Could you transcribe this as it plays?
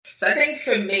So I think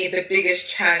for me, the biggest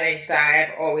challenge that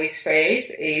I've always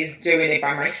faced is doing it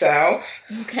by myself.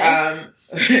 Okay.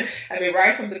 I mean,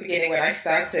 right from the beginning when I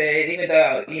started, even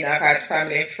though, I've had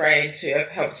family and friends who have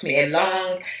helped me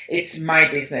along, it's my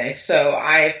business. So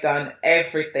I've done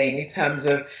everything in terms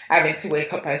of having to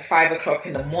wake up at 5 o'clock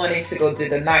in the morning to go do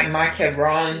the night market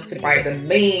runs, to buy the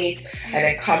meat, and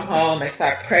then come home and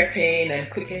start prepping and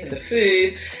cooking the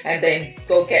food, and then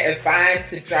go get a van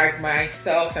to drive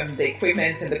myself and the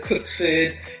equipment and the cooked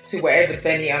food to wherever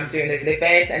venue I'm doing the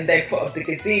event, and then put up the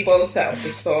gazebo, set up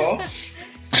the store.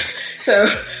 So,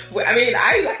 I mean,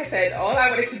 like I said, all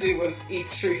I wanted to do was eat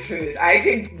street food. I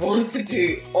didn't want to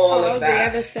do all of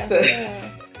that. The other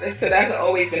stuff. So that's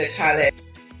always been a challenge.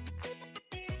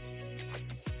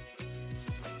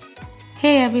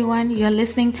 Hey everyone, you're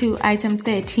listening to Item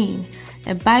 13,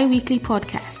 a bi-weekly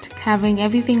podcast covering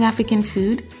everything African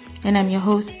food, and I'm your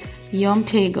host, Yom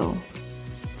Tego.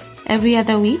 Every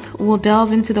other week, we'll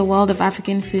delve into the world of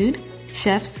African food,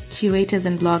 chefs, curators,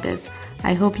 and bloggers.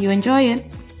 I hope you enjoy it.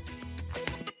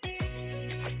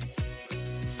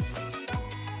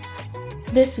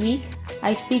 This week,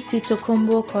 I speak to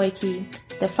Tokunbo Koiki,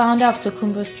 the founder of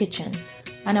Tokunbo's Kitchen,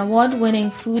 an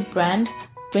award-winning food brand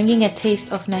bringing a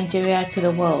taste of Nigeria to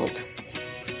the world.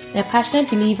 A passionate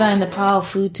believer in the power of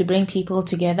food to bring people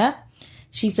together,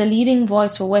 she's the leading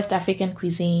voice for West African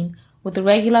cuisine, with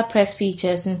regular press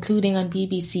features including on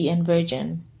BBC and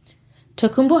Virgin.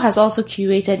 Tokunbo has also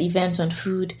curated events on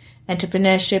food,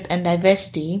 entrepreneurship, and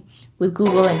diversity with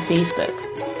Google and Facebook.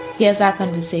 Here's our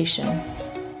conversation.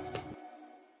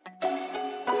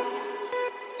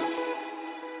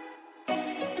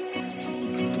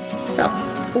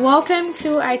 Welcome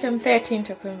to Item 13,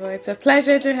 Tokunbo. It's a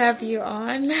pleasure to have you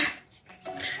on.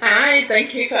 Hi,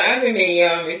 thank you for having me.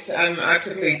 I'm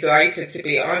absolutely delighted to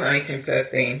be on Item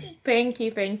 13. Thank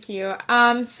you.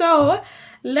 So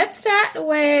let's start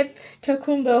with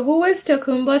Tokunbo. Who is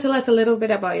Tokunbo? Tell us a little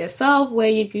bit about yourself, where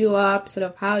you grew up, sort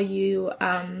of how you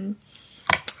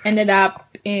ended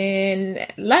up in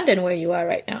London, where you are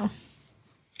right now.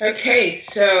 Okay,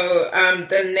 so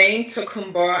the name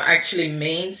Tokunbo actually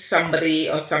means somebody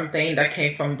or something that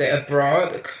came from the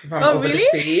abroad, from over the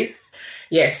seas.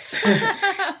 Yes.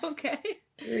 Okay.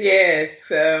 Yes,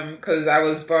 because I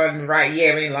was born right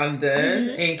here in London,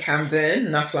 in Camden,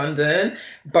 North London.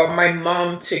 But my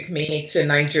mom took me to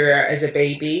Nigeria as a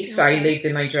baby, so I lived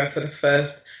in Nigeria for the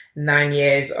first 9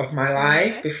 years of my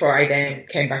life before I then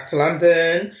came back to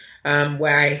London.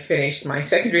 Where I finished my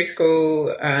secondary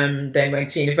school, then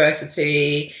went to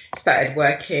university, started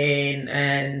working,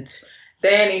 and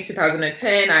then in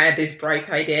 2010, I had this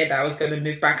bright idea that I was going to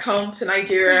move back home to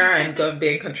Nigeria and go and be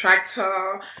a consultant,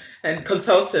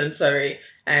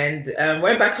 and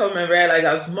went back home and realized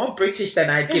I was more British than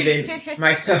I'd given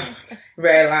myself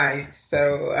realized.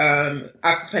 So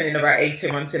after spending about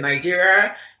 18 months in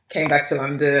Nigeria, came back to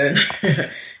London.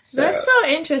 So. That's so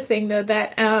interesting, though,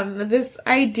 that this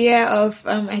idea of,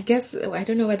 I guess, I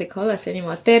don't know what they call us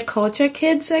anymore, third culture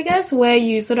kids, I guess, where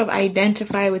you sort of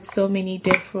identify with so many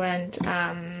different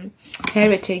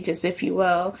heritages, if you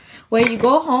will, where you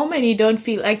go home and you don't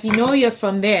feel like you're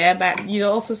from there, but you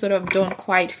also sort of don't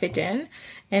quite fit in.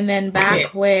 And then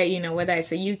back where, whether it's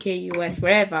the UK, US,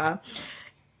 wherever,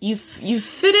 you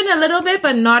fit in a little bit,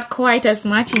 but not quite as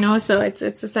much, so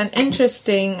it's an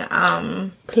interesting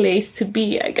place to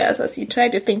be, I guess, as you try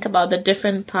to think about the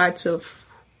different parts of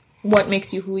what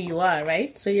makes you who you are,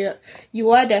 right? So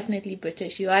you are definitely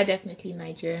British, you are definitely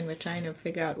Nigerian. We're trying to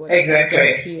figure out what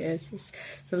exactly is. It's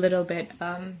a little bit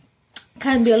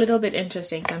can be a little bit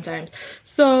interesting sometimes.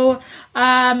 So,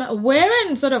 where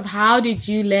and sort of how did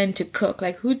you learn to cook?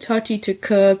 Like, who taught you to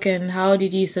cook, and how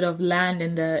did you sort of land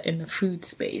in the food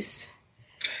space?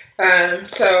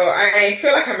 So I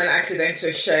feel like I'm an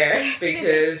accidental chef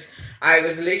because I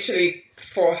was literally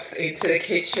forced into the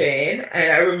kitchen,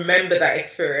 and I remember that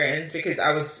experience because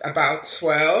I was about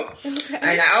 12,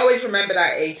 and I always remember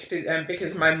that age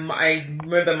because I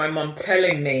remember my mom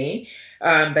telling me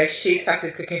that she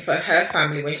started cooking for her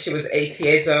family when she was 8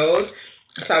 years old.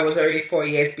 So I was already 4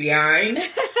 years behind.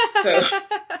 So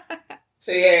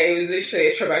yeah, it was literally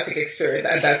a traumatic experience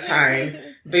at that time,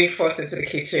 being forced into the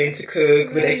kitchen to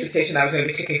cook with the expectation I was going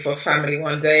to be cooking for a family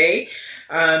one day.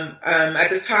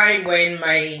 At the time when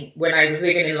I was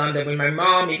living in London with my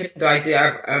mom, even though I did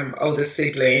have older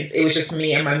siblings, it was just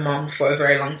me and my mom for a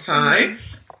very long time.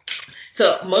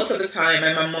 So most of the time,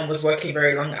 my mom was working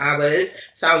very long hours,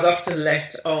 so I was often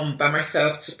left by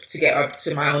myself to get up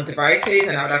to my own devices,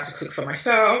 and I would have to cook for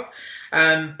myself.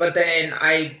 But then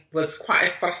I was quite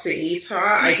a fussy eater.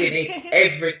 I didn't eat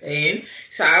everything,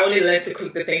 so I only learned to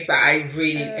cook the things that I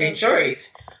really enjoyed.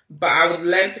 but I would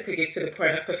learn to cook it to the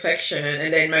point of perfection.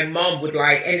 And then my mom would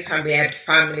like, anytime we had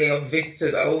family or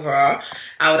visitors over,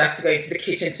 I would have to go into the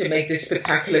kitchen to make this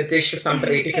particular dish for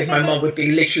somebody because my mom would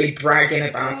be literally bragging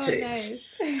about it. Nice.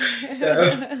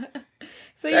 So,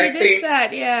 so you did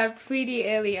start, pretty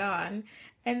early on.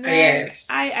 And then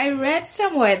I read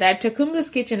somewhere that Tokumbo's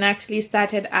Kitchen actually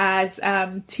started as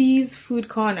T's Food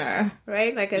Corner,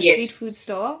 right? Like a street food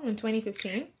store in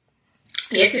 2015.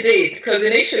 Yes, it did. Because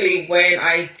initially, when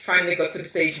I finally got to the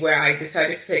stage where I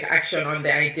decided to take action on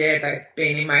the idea that had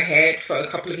been in my head for a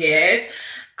couple of years,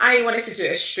 I wanted to do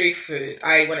a street food.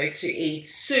 I wanted to eat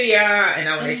suya, and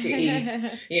I wanted to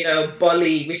eat,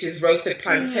 boli, which is roasted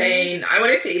plantain. I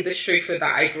wanted to eat the street food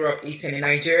that I grew up eating in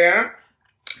Nigeria.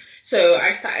 So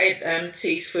I started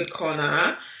T's Food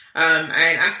Corner. And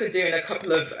after doing a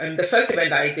couple of, the first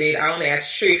event that I did, I only had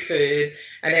street food.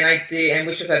 And then I did,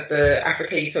 which was at the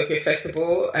Africa Utopia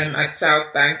Festival at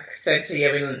South Bank Centre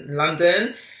here in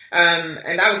London.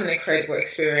 And that was an incredible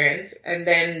experience. And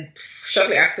then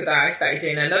shortly after that, I started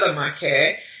doing another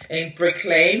market in Brick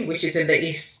Lane, which is in the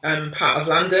east part of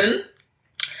London.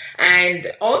 And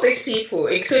all these people,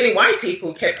 including white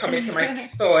people, kept coming to my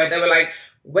store and they were like,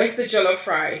 "Where's the jollof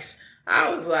rice?"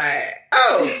 I was like,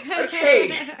 "Oh,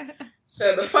 okay."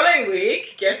 So the following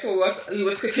week, guess who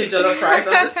was cooking jollof rice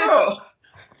on the store?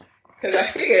 Because I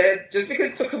figured just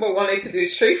because Tokumbo wanted to do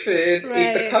street food,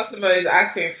 if the customer is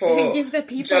asking for give the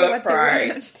people jollof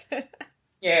rice.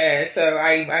 Yeah, so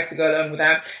I had to go along with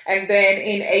that. And then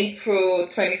in April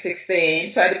 2016,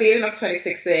 so at the beginning of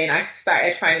 2016, I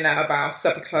started finding out about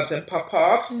supper clubs and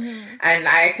pop-ups. Mm-hmm. And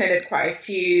I attended quite a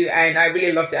few, and I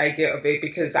really loved the idea of it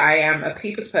because I am a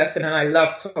people's person and I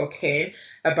love talking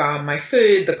about my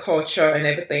food, the culture and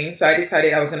everything. So I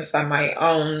decided I was going to start my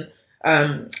own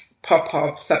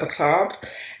pop-up supper club.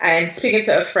 And speaking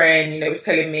to a friend, was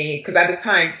telling me, because at the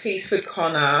time, T's Food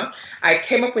Corner, I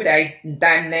came up with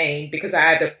that name because I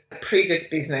had a previous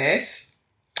business,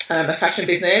 a fashion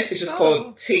business, which was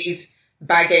called T's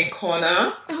Bag and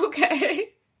Corner. Okay.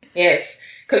 Yes,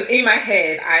 because in my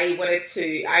head, I wanted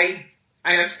to,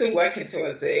 and I'm still working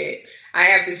towards it, I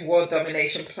have this world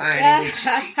domination plan in which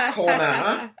T's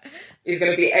Corner is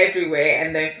going to be everywhere.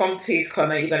 And then from T's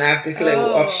Corner, you're going to have these little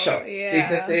offshore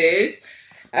businesses.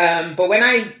 But when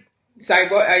I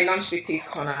launched with T's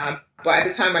Corner, but at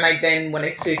the time when I then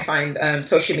wanted to find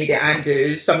social media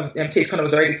handles, some of T's Corner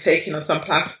was already taken on some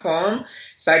platform.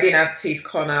 So I didn't have T's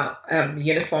Corner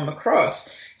uniform across.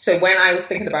 So when I was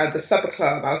thinking about the supper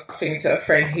club, I was speaking to a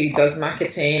friend who does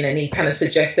marketing, and he kind of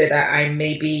suggested that I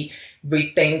maybe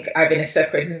rethink having a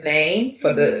separate name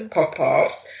for the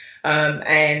pop-ups.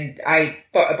 And I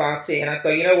thought about it and I thought,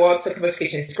 you know what, Tokumbo's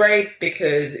Kitchen is great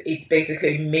because it's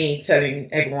basically me telling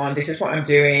everyone, this is what I'm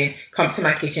doing, come to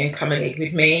my kitchen, come and eat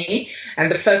with me.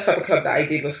 And the first supper club that I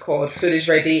did was called Food is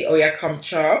Ready, Oya Come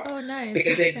Chop. Oh, nice.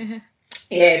 Because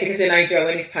in Nigeria,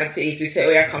 when it's time to eat, we say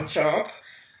Oya Come Chop.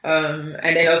 And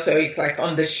then also it's like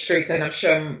on the streets, and I'm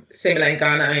sure similar in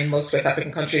Ghana and most West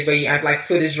African countries where you have like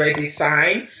Food is Ready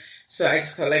sign. So I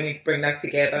just thought, let me bring that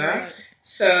together. Right.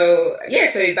 So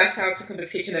that's how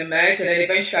Tokumbo's Kitchen emerged. And then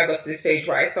eventually I got to the stage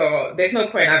where I thought there's no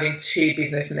point having two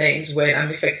business names when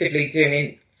I'm effectively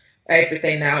doing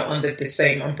everything now under the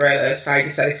same umbrella. So I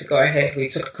decided to go ahead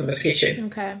with Tokumbo's Kitchen.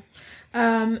 Okay.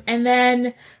 And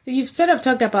then you've sort of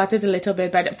talked about it a little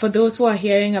bit, but for those who are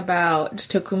hearing about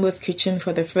Tokumbo's Kitchen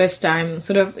for the first time,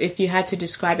 sort of if you had to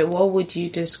describe it, what would you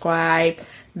describe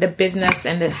the business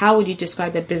and how would you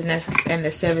describe the business and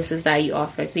the services that you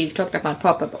offer? So you've talked about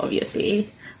pop-up, obviously,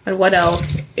 but what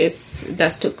else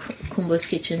does Tokumbo's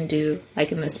Kitchen do,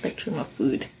 like in the spectrum of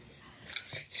food?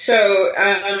 So,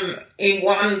 in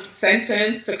one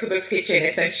sentence, Tokumbo's Kitchen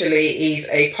essentially is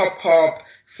a pop-up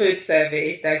food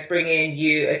service that's bringing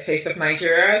you a taste of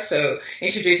Nigeria. So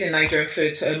introducing Nigerian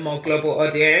food to a more global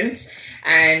audience.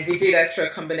 And we do that through a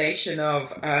combination of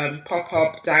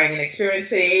pop-up dining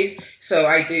experiences. So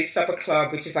I do Supper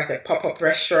Club, which is like a pop-up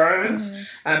restaurant.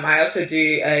 Mm-hmm. I also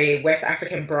do a West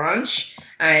African brunch.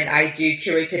 And I do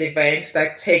curated events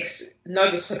that takes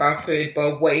not just about food,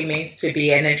 but what it means to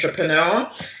be an entrepreneur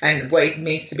and what it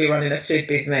means to be running a food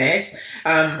business.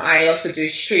 I also do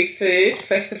street food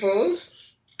festivals.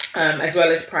 As well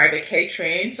as private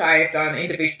catering. So I've done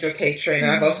individual catering,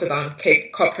 and I've also done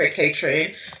corporate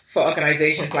catering for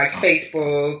organizations like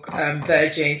Facebook,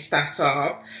 Virgin,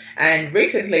 Startup. And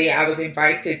recently I was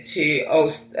invited to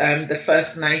host the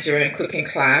first Nigerian cooking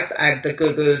class at the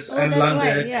Google's London.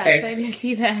 Right. Yes, I did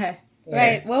see that. Yeah.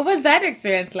 Right. What was that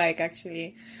experience like,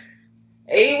 actually?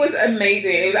 It was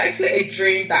amazing. It was actually a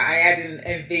dream that I hadn't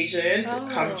envisioned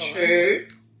come true.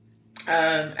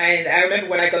 And I remember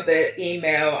when I got the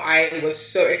email, I was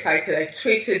so excited. I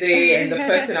tweeted it, and the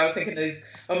first thing I was thinking is,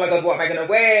 "Oh my God, what am I going to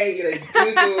wear?" It's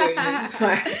Google, and it's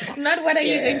like, not what are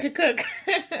you going to cook?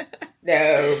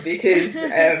 No, because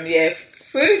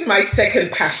food is my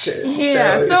second passion.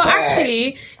 Yeah. So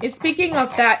actually, speaking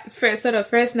of that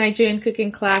first Nigerian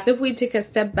cooking class, if we take a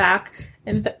step back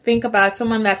and think about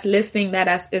someone that's listening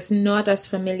that is not as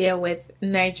familiar with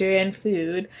Nigerian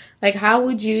food, like how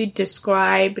would you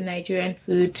describe Nigerian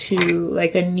food to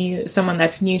like someone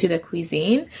that's new to the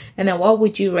cuisine? And then what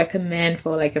would you recommend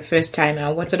for like a first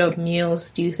timer? What sort of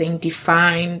meals do you think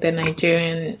define the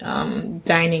Nigerian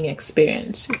dining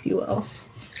experience, if you will?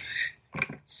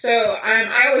 So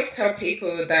I always tell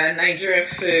people that Nigerian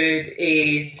food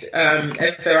is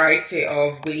a variety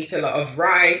of, we eat a lot of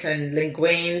rice and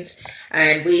linguines,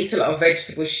 and we eat a lot of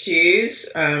vegetable stews.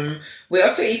 We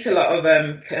also eat a lot of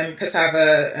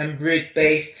cassava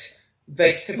root-based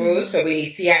vegetables. So we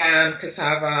eat yam,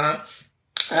 cassava.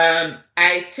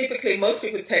 Most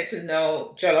people tend to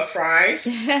know jollof rice,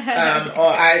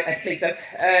 or at least I've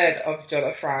heard of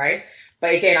jollof rice.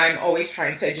 But again, I'm always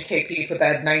trying to educate people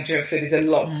that Nigerian food is a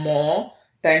lot more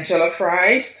than jollof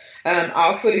rice.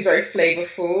 Our food is very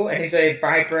flavorful and is very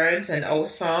vibrant and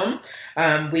awesome.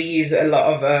 We use a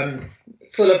lot of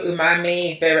full of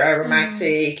umami, very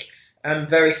aromatic,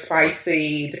 very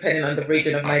spicy, depending on the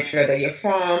region of Nigeria that you're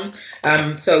from.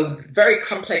 So very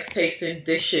complex tasting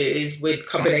dishes with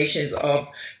combinations of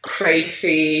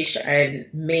crayfish and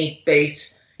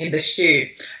meat-based in the stew.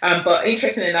 But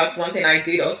interesting enough, one thing I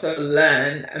did also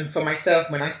learn for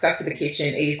myself when I started the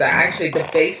kitchen is that actually the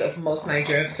base of most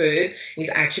Nigerian food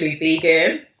is actually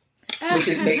vegan, which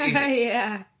has made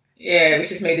it, which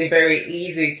has made it very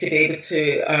easy to be able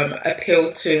to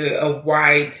appeal to a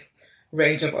wide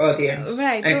range of audience,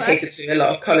 right, and cater to a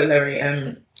lot of culinary.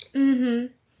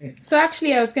 So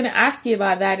actually, I was going to ask you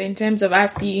about that in terms of,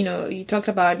 as you talked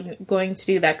about going to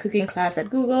do that cooking class at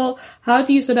Google. How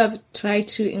do you sort of try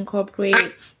to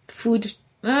incorporate food?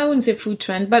 I wouldn't say food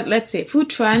trends, but let's say food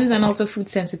trends and also food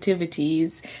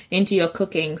sensitivities into your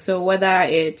cooking. So whether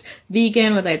it's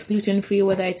vegan, whether it's gluten-free,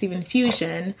 whether it's even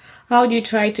fusion, how do you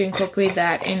try to incorporate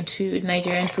that into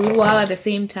Nigerian food while at the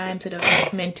same time sort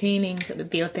of maintaining sort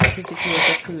of the authenticity of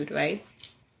the food, right?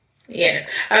 Yeah.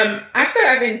 After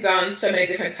having done so many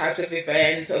different types of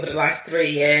events over the last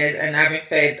 3 years and having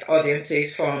fed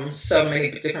audiences from so many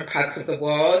different parts of the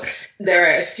world, there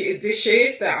are a few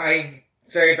dishes that are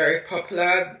very, very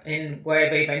popular in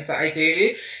whatever events that I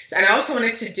do. And I also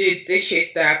wanted to do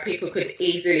dishes that people could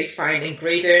easily find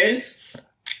ingredients.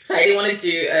 So I didn't want to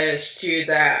do a stew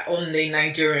that only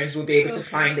Nigerians will be able to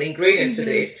find the ingredients for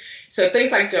this. So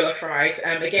things like jollof rice.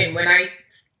 Again,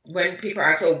 when people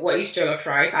ask, "Oh, what is jollof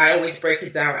rice?" I always break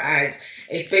it down as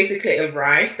it's basically a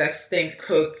rice that's steamed,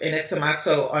 cooked in a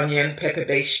tomato, onion,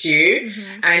 pepper-based stew.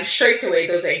 And straight away,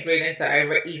 those are ingredients that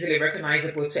are easily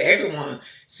recognizable to everyone.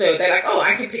 So they're like, "Oh,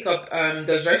 I can pick up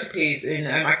those recipes and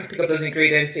I can pick up those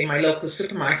ingredients in my local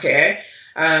supermarket."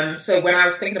 So when I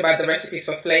was thinking about the recipes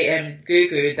for Flay and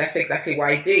Gugu, that's exactly what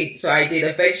I did. So I did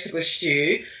a vegetable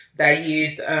stew that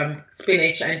used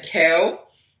spinach and kale.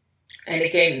 And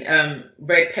again,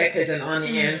 red peppers and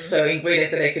onions, so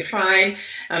ingredients that I could find.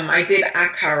 I did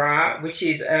akara, which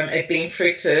is a bean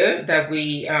fritter that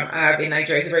we have in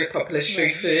Nigeria. It's a very popular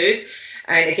street food.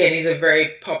 And again, it's a very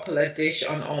popular dish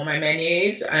on all my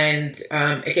menus. And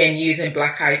again, using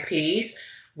black eyed peas,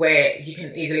 where you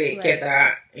can easily get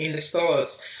that in the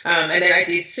stores. And then I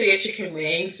did suya chicken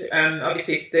wings.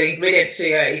 Obviously, the ingredient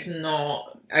suya is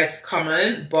not as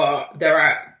common, but there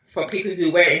are, for people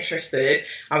who were interested,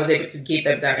 I was able to give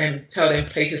them that and tell them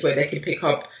places where they can pick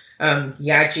up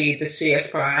yaji, the suya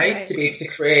spice, to be able to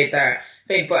create that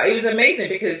thing. But it was amazing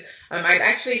because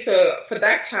so for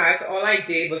that class, all I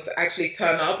did was actually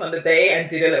turn up on the day and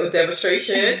did a little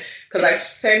demonstration because I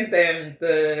sent them,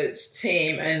 the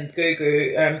team and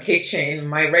Gugu kitchen,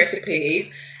 my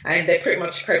recipes, and they pretty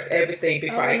much prepped everything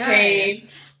before I came.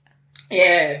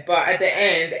 Yeah, but at the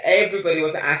end, everybody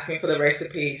was asking for the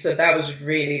recipe. So that was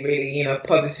really, really,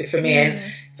 positive for me. And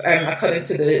according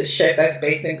to the chef that's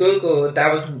based in Google,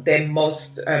 that was their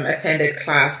most attended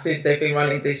class since they've been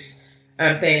running this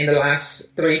thing in the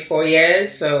last 3-4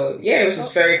 years. So yeah, it was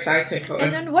just very exciting.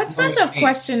 And then what sorts of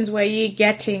questions were you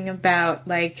getting about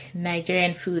like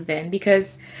Nigerian food then?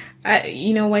 Because,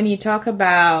 when you talk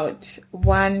about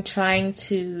one trying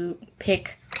to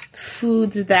pick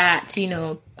foods that,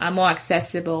 are more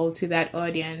accessible to that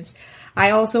audience,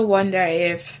 I also wonder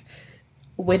if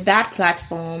with that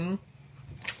platform,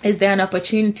 is there an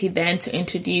opportunity then to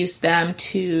introduce them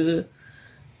to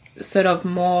sort of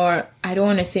more, I don't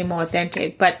want to say more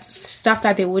authentic, but stuff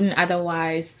that they wouldn't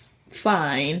otherwise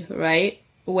find, right?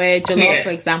 Where jollof, for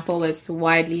example, is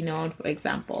widely known, for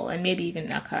example, and maybe even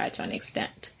akara to an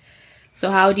extent. So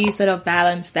how do you sort of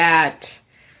balance that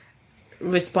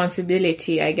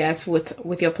responsibility, I guess,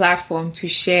 with your platform to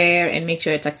share and make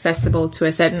sure it's accessible to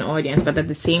a certain audience, but at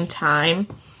the same time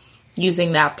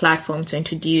using that platform to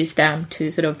introduce them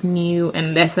to sort of new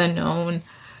and lesser known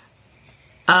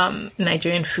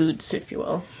Nigerian foods, if you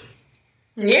will?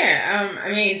 Yeah,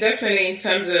 I mean, definitely in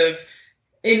terms of,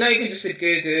 even just with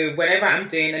Google, whenever I'm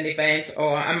doing an event,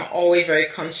 or I'm always very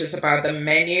conscious about the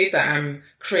menu that I'm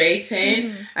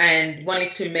creating and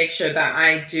wanting to make sure that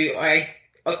I do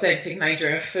authentic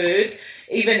Nigerian food,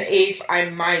 even if I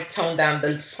might tone down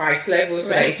the spice level so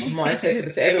that it's more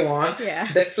accessible to everyone,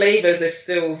 the flavors are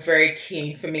still very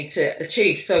keen for me to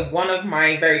achieve. So one of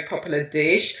my very popular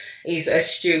dish is a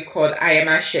stew called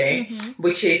ayamashe,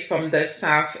 which is from the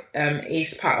south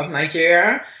east part of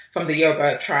Nigeria, from the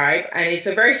Yoruba tribe, and it's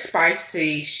a very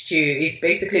spicy stew. It's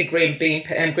basically green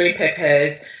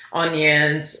peppers,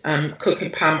 onions, cooked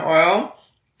in palm oil,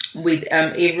 with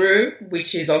iru,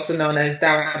 which is also known as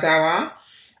dawa,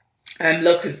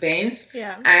 locust beans.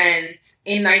 And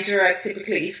in Nigeria,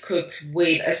 typically it's cooked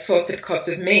with assorted cuts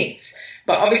of meat.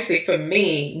 But obviously for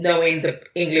me, knowing the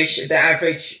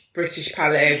average British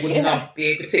palate would not be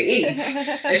able to eat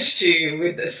a stew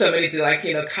with so many,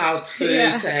 cowed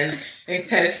foods and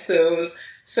intestines.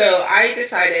 So I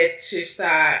decided to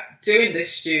start doing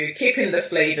this stew, keeping the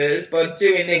flavors, but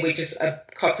doing it with just a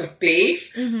cut of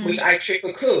beef, which I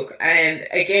triple cook. And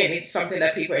again, it's something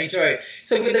that people enjoy.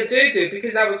 So with the gugu,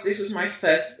 because this was my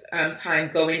first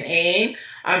time going in,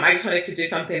 I just wanted to do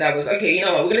something that was, okay, you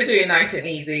know what, we're going to do it nice and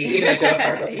easy, even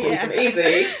though it's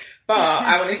easy. But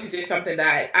I wanted to do something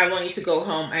that I want you to go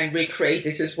home and recreate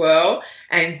this as well.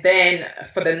 And then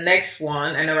for the next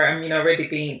one, and I'm already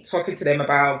been talking to them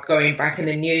about going back in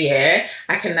the new year,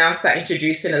 I can now start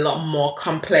introducing a lot more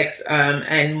complex and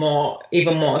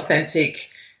even more authentic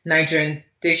Nigerian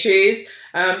dishes.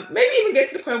 Maybe even get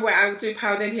to the point where I would do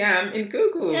pounded yam in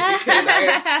Google, because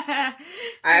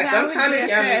I've done pounded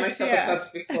yam in my supper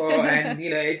clubs before, and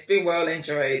it's been well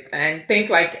enjoyed. And things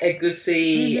like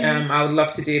egusi, I would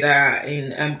love to do that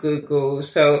in Google.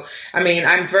 So I mean,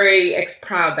 I'm very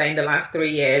proud that in the last 3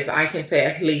 years, I can say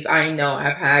at least I know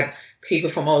I've had people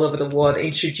from all over the world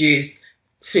introduced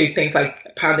to things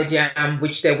like pounded yam,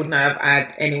 which they would not have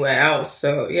had anywhere else.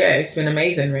 So yeah, it's been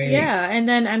amazing, really. Yeah, and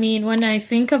then I mean, when I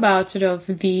think about sort of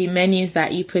the menus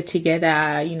that you put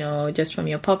together, just from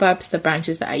your pop-ups, the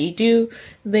branches that you do,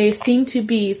 they seem to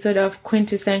be sort of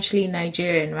quintessentially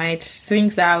Nigerian, right?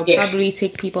 Things that would probably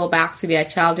take people back to their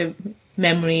childhood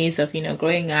memories of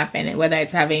growing up, and whether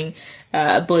it's having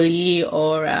boli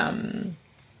or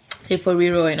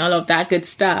eforiro and all of that good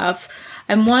stuff.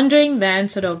 I'm wondering then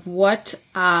sort of what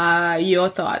are your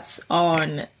thoughts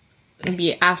on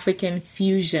the African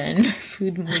fusion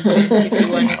food movement, if you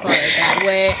want to call it that,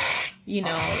 where,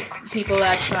 people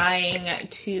are trying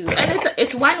to, and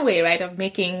it's one way, right, of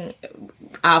making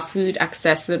our food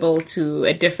accessible to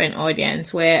a different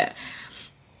audience, where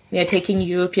they're taking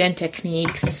European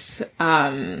techniques,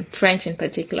 French in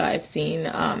particular, I've seen,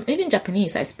 even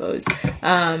Japanese, I suppose,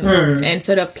 and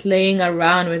sort of playing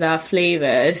around with our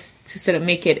flavors to sort of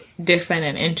make it different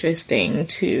and interesting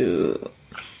to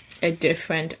a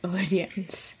different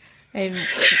audience.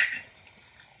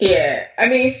 Yeah, I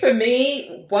mean, for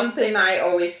me, one thing I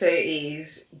always say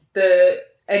is a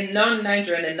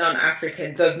non-Nigerian and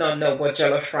non-African does not know what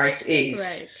jollof rice is.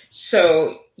 Right.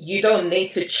 So you don't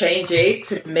need to change it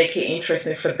to make it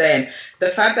interesting for them. The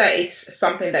fact that it's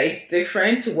something that is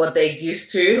different to what they're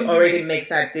used to already makes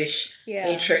that dish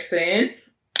interesting.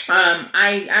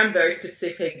 I am very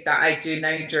specific that I do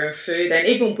Nigerian food, and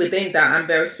even within that, I'm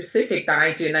very specific that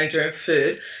I do Nigerian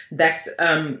food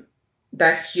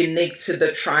that's unique to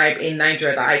the tribe in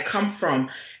Nigeria that I come from.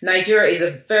 Nigeria is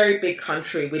a very big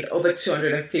country with over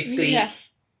 250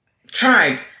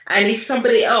 tribes. And if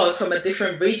somebody else from a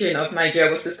different region of Nigeria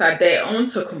was to start their own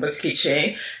Tokumba's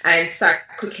kitchen and start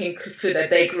cooking food that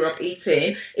they grew up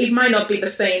eating, it might not be the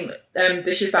same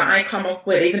dishes that I come up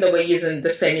with, even though we're using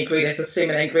the same ingredients or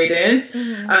similar ingredients.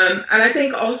 And I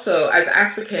think also as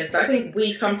Africans, I think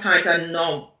we sometimes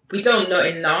we don't know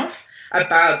enough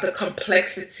about the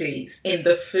complexities in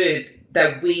the food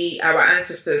that our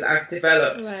ancestors have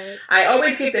developed. Right. I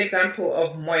always give the example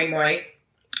of moi moi.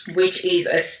 which is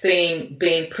a steamed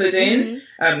bean pudding.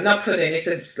 Not pudding,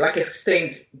 like a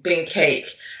steamed bean cake.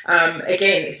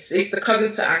 Again, it's the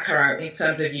cousin to akara in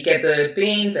terms of you get the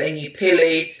beans and you peel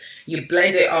it, you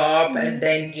blend it up, and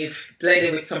then you blend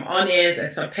it with some onions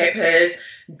and some peppers.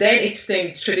 Then it's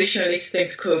traditionally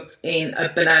steamed cooked in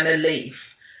a banana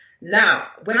leaf. Now,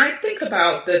 when I think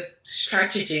about the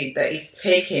strategy that is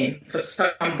taken for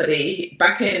somebody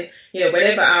back in,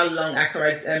 whenever how long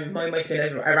akara's moimo's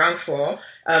been around for,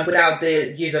 without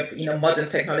the use of, modern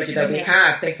technology that we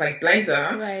have, things like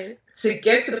blender, right, to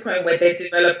get to the point where they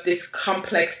develop this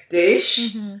complex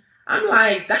dish, I'm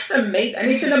like, that's amazing.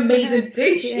 And it's an amazing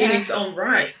dish in its own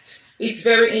right. It's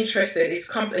very interesting.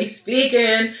 It's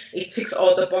vegan. It ticks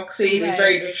all the boxes. Right. It's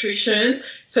very nutritious.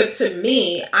 So to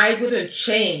me, I wouldn't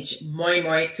change moi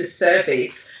moi to serve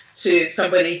it to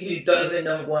somebody who doesn't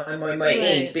know what moi moi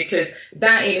is, because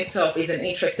that in itself is an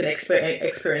interesting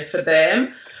experience for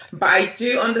them. But I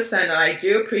do understand and I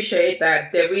do appreciate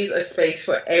that there is a space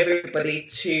for everybody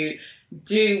to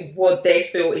do what they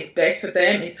feel is best for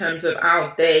them in terms of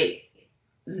how they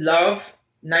love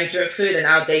Nigerian food and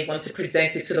how they want to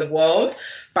present it to the world.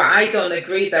 But I don't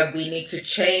agree that we need to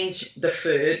change the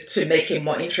food to make it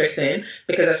more interesting,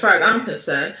 because as far as I'm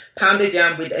concerned, pounded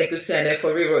yam with egusi and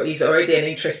efo riro is already an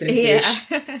interesting dish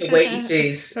the way it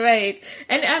is. Right.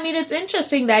 And I mean, it's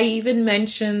interesting that you even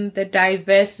mentioned the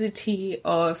diversity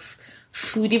of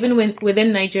food, even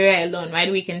within Nigeria alone,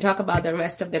 right? We can talk about the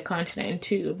rest of the continent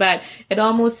too, but it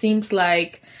almost seems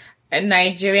like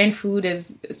Nigerian food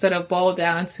is sort of boiled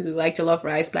down to like jollof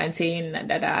rice, plantain,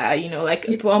 like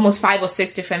it's almost 5 or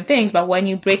 6 different things. But when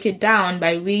you break it down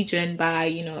by region, by,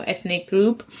 ethnic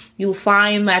group, you'll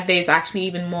find that there's actually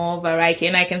even more variety.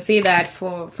 And I can say that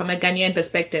from a Ghanaian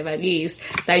perspective, at least,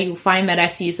 that you find that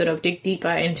as you sort of dig deeper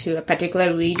into a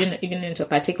particular region, even into a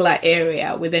particular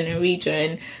area within a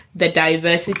region, the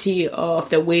diversity of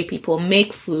the way people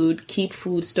make food, keep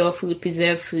food, store food,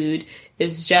 preserve food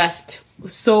is just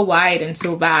so wide and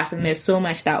so vast, and there's so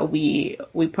much that we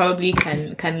probably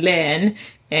can learn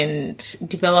and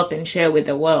develop and share with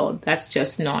the world. That's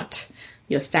just not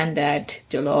your standard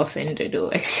jollof and dodo,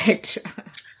 etc.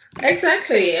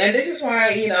 Exactly, and this is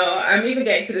why, I'm even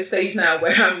getting to the stage now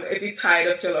where I'm a bit tired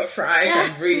of jollof rice.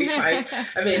 I'm really tired.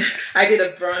 I mean, I did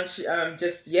a brunch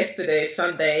just yesterday,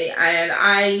 Sunday, and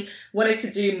I wanted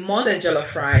to do more than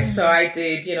jollof rice. So I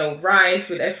did, rice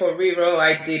with efo riro.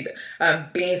 I did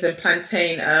beans and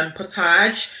plantain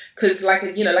potage, because like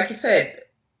you said.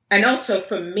 And also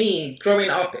for me, growing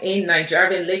up in Nigeria,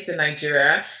 having lived in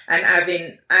Nigeria and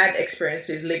having had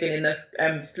experiences living in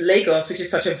Lagos, which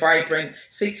is such a vibrant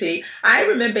city, I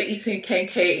remember eating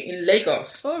kenkey in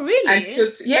Lagos. Oh, really?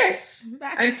 Yes.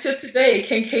 Until today,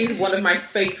 kenkey is one of my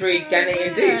favorite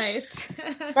Ghanaian dish.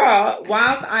 But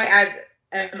whilst I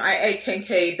ate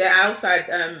kenkey, there are outside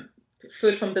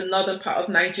food from the northern part of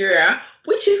Nigeria,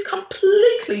 which is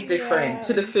completely different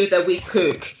to the food that we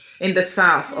cook in the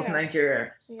south of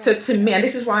Nigeria. So to me, and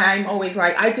this is why I'm always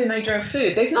like, I do Nigerian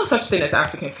food. There's no such thing as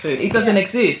African food. It doesn't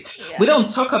exist. We don't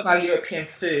talk about European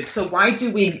food. So why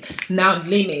do we now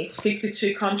limit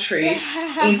 52 countries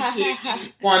into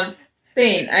this one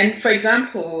thing? And for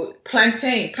example,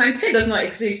 plantain does not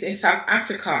exist in South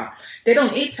Africa. They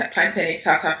don't eat plantain in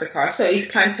South Africa. So is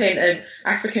plantain an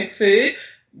African food?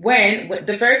 When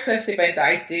the very first event that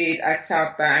I did at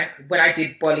South Bank, when I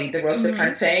did Boli, the roasted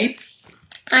plantain,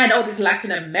 I had all these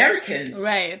Latin Americans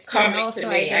coming to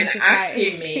me and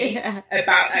asking me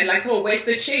about, where's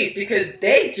the cheese? Because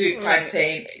they do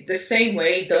plantain the same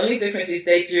way. The only difference is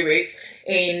they do it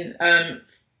in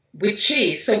with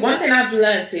cheese. So one thing I've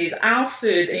learned is our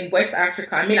food in West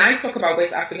Africa. I mean, I talk about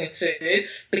West African food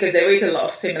because there is a lot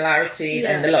of similarities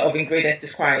and a lot of ingredients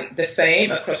is quite the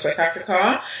same across West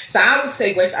Africa. So I would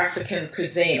say West African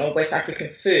cuisine or West African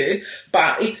food,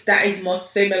 but that is more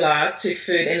similar to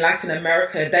food in Latin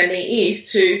America than it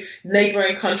is to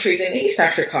neighboring countries in East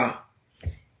Africa.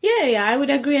 Yeah, I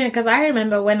would agree. Because I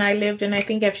remember when I lived, and I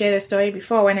think I've shared the story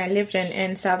before, when I lived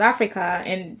in South Africa,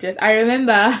 and I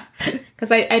remember,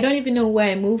 because I don't even know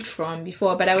where I moved from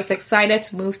before, but I was excited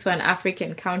to move to an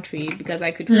African country because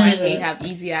I could finally have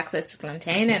easy access to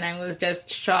plantain, and I was just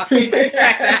shocked by the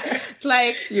fact that it's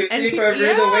like,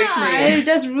 it's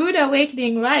just rude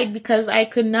awakening, right? Because I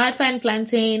could not find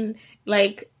plantain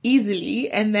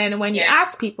easily, and then when you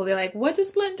ask people, they're like, what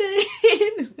is plantain?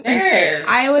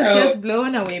 I was just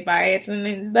blown away by it,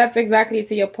 and that's exactly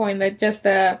to your point, that just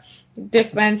the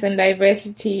difference and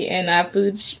diversity in our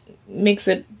foods makes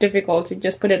it difficult to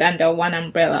just put it under one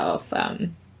umbrella of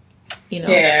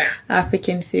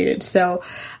African food. So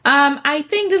I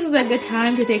think this is a good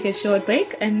time to take a short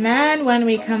break. And then when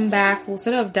we come back, we'll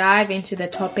sort of dive into the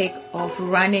topic of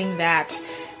running that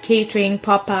catering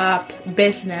pop-up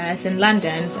business in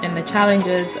London and the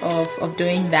challenges of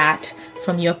doing that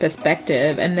from your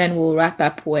perspective. And then we'll wrap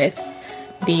up with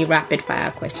the rapid fire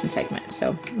question segment.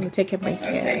 So we'll take a break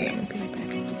here and we'll be right back.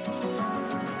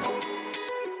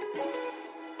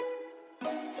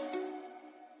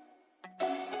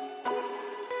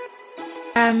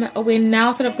 We're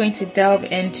now sort of going to delve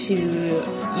into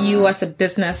you as a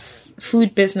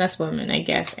food businesswoman, I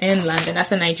guess, in London,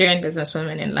 as a Nigerian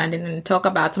businesswoman in London, and talk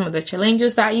about some of the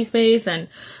challenges that you face, and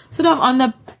sort of on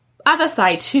the other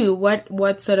side too,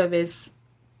 what sort of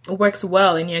works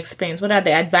well in your experience. What are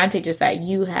the advantages that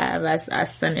you have as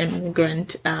an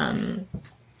immigrant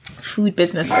food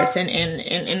business person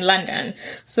in London?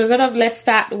 So sort of let's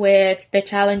start with the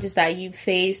challenges that you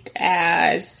faced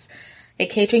as a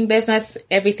catering business,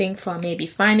 everything from maybe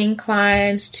finding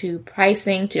clients to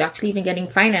pricing to actually even getting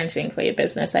financing for your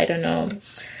business. I don't know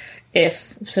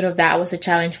if sort of that was a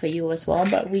challenge for you as well,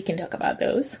 but we can talk about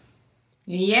those.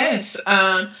 Yes. So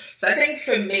I think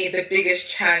for me, the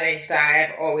biggest challenge that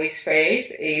I've always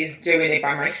faced is doing it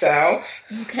by myself.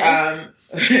 Okay.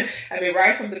 I mean,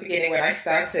 right from the beginning when I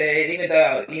started, even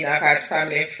though, I've had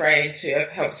family and friends who have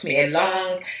helped me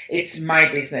along, it's my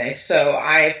business. So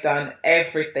I've done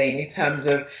everything in terms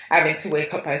of having to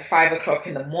wake up at 5 o'clock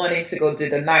in the morning to go do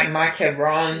the night market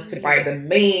runs, to buy the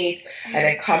meat, and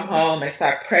then come home and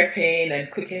start prepping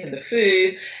and cooking the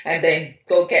food, and then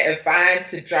go get a van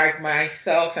to drive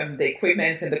myself and the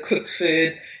equipment and the cooked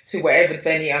food to wherever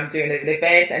venue I'm doing an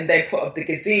event, and then put up the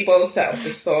gazebo, set up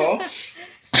the store.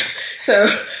 So,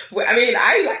 I mean,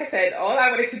 like I said, all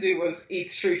I wanted to do was eat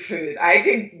street food. I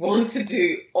didn't want to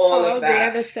do all of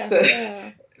that. The other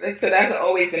stuff, so that's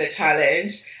always been a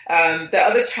challenge. The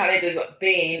other challenge has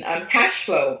been cash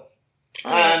flow.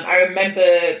 I remember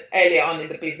early on in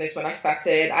the business when I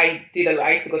started, I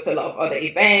used to go to a lot of other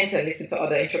events and listen to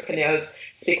other entrepreneurs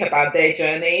speak about their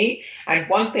journey. And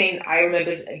one thing I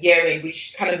remember hearing,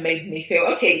 which kind of made me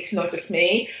feel, okay, it's not just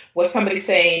me, was somebody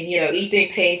saying, he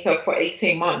didn't pay himself for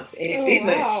 18 months in his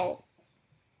business. Wow.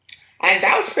 And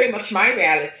that was pretty much my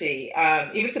reality.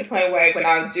 Even to the point where when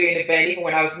I was doing an event, even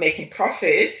when I was making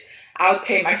profits, I would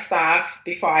pay my staff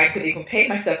before I could even pay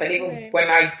myself. And even when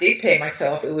I did pay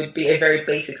myself, it would be a very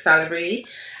basic salary.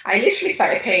 I literally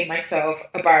started paying myself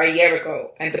about a year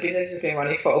ago, and the business has been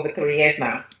running for over 3 years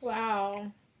now.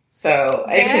 Wow. So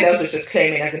everything else was just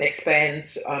claiming as an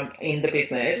expense in the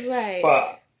business. Right.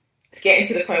 But getting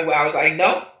to the point where I was like,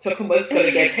 no, Tokumbo's going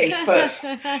to get paid first.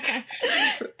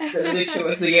 So literally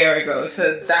was a year ago.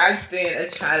 So that's been a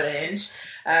challenge.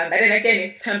 And then again,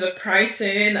 in terms of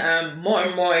pricing, more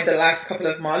and more in the last couple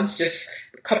of months, just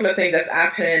a couple of things that's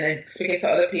happening and speaking to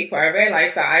other people, I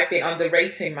realized that I've been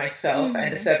underrating myself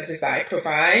and the services that I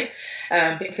provide.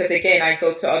 Because again, I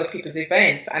go to other people's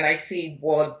events and I see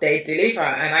what they deliver,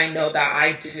 and I know that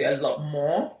I do a lot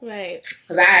more. Right.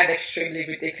 Because I have extremely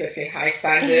ridiculously high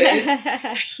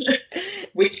standards,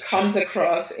 which comes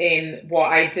across in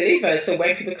what I deliver. So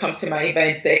when people come to my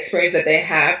events, the experience that they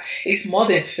have is more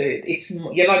than food.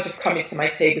 You're not just coming to my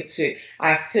table to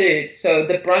have food. So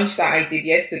the brunch that I did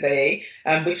yesterday,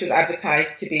 which was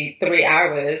advertised to be 3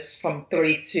 hours from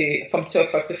 2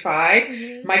 o'clock to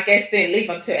 5, my guests didn't leave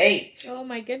until 8. Oh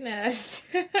my goodness.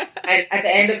 And at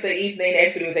the end of the evening,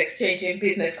 everybody was exchanging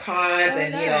business cards.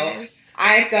 Nice.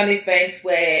 I've done events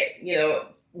where,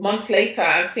 months later,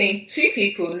 I'm seeing 2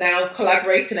 people now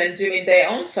collaborating and doing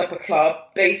their own supper club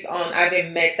based on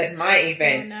having met at my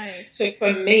events. Nice. So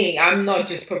for me, I'm not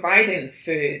just providing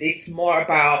food. It's more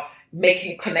about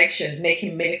making connections,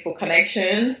 making meaningful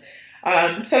connections.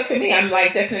 So for me,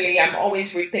 I'm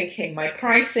always rethinking my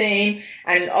pricing.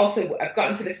 And also I've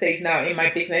gotten to the stage now in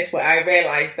my business where I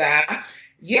realize that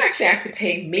you actually have to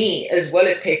pay me as well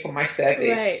as pay for my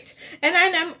service. Right.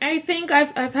 And I think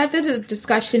I've had this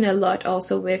discussion a lot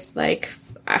also with like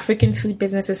African food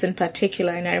businesses in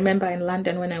particular. And I remember in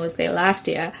London when I was there last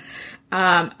year,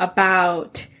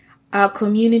 about our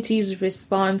community's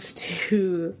response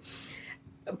to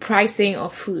pricing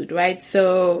of food, right?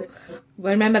 So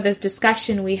remember this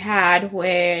discussion we had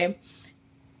where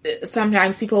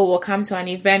sometimes people will come to an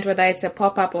event, whether it's a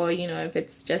pop-up or, if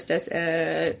it's just as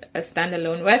a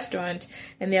standalone restaurant,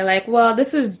 and they're like, well,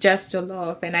 this is just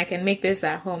jollof and I can make this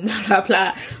at home, blah, blah,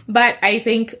 blah. But I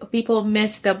think people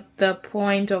miss the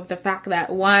point of the fact that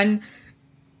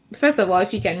first of all,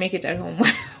 if you can make it at home,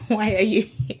 why are you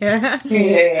here?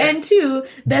 Yeah. And two,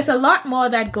 there's a lot more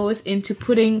that goes into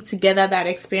putting together that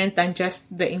experience than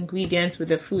just the ingredients with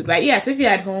the food, right? Yes, if you're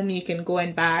at home, you can go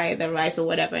and buy the rice or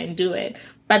whatever and do it.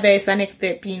 But there's an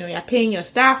expect, you're paying your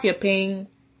staff, you're paying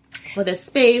for the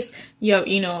space, you're,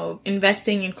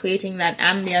 investing in creating that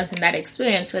ambience and that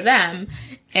experience for them.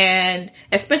 And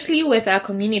especially with our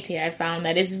community, I found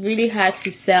that it's really hard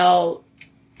to sell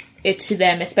it to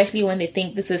them, especially when they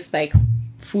think this is like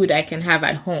food I can have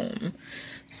at home.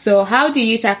 So how do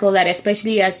you tackle that,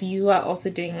 especially as you are also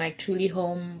doing like truly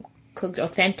home cooked,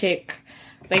 authentic,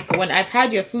 like when I've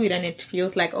had your food and it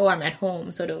feels like, oh, I'm at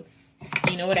home, sort of,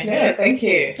 you know what I mean? Yeah, thank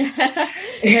you.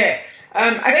 Yeah.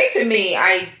 I think for me,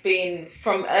 I've been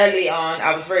from early on,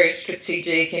 I was very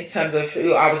strategic in terms of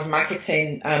who I was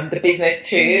marketing the business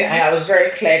to. Mm-hmm. And I was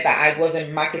very clear that I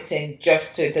wasn't marketing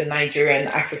just to the Nigerian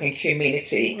African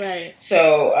community. Right.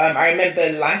 So I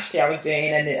remember last year I was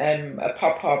doing a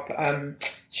pop-up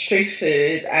street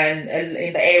food, and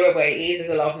in the area where it is,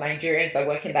 there's a lot of Nigerians that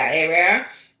work in that area.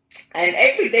 And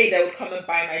every day they would come and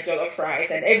buy my jollof rice,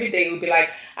 and every day it would be like,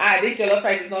 this jollof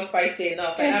rice is not spicy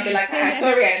enough. And I'd be like,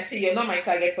 sorry, auntie, you're not my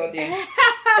target audience.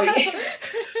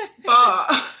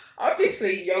 But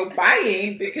obviously you're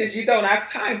buying because you don't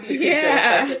have time to cook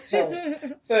jollof rice at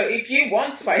home. So if you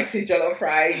want spicy jollof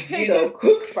rice,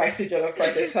 cook spicy jollof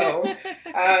rice at home.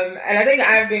 And I think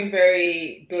I've been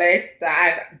very blessed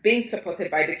that I've been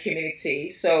supported by the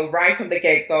community. So right from the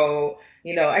get-go,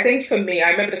 I think for me,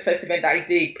 I remember the first event that I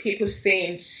did, people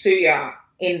seeing suya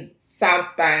in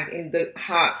South Bank in the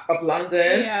heart of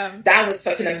London. Yeah. That was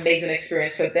such an amazing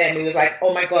experience for them. It was like,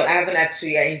 oh my God, I haven't had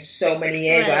suya in so many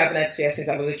years. Right. I haven't had suya since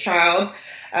I was a child.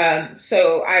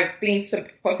 So I've been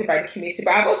supported by the community,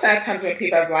 but I've also had times when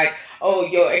people are like, oh,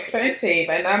 you're expensive.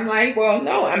 And I'm like, well,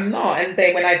 no, I'm not. And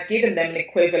then when I've given them an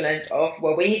equivalent of,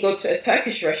 well, when you go to a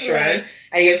Turkish restaurant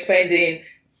and you're spending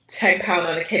 £10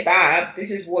 on a kebab,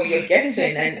 this is what you're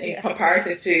getting, and in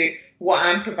comparison to what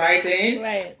I'm providing.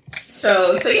 Right.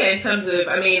 So yeah, in terms of,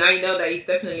 I know that it's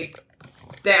definitely,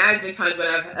 there has been times when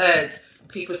I've heard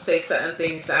people say certain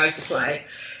things that I just like,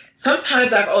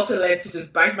 sometimes I've also learned to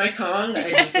just bite my tongue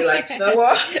and just be like, you know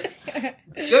what?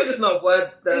 You're just not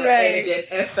worth the energy and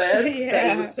effort that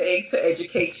it would take to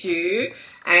educate you.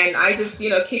 And I just,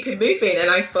 keep it moving, and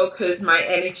I focus my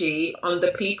energy on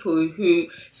the people who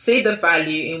see the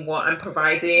value in what I'm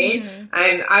providing. Mm-hmm.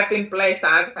 And I've been blessed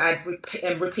that I've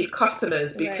had repeat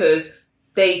customers because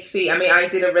they see, I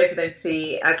did a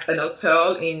residency at an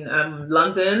hotel in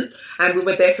London, and we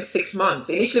were there for 6 months.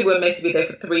 Initially, we were meant to be there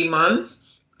for 3 months.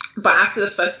 But after the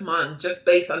first month, just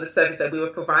based on the service that we were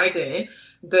providing,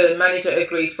 the manager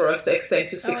agreed for us to extend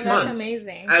to 6 months. That's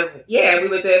amazing. We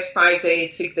were there 5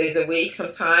 days, 6 days a week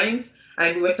sometimes,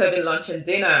 and we were serving lunch and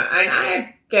dinner. And I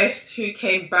had guests who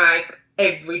came back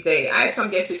every day. I had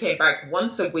some guests who came back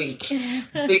once a week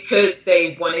because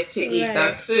they wanted to eat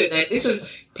that food. And this was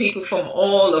people from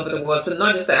all over the world, so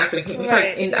not just the African people. In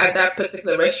fact, at that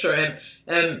particular restaurant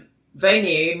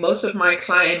venue, most of my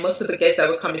clients, most of the guests that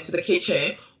were coming to the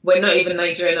kitchen were not even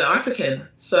Nigerian or African.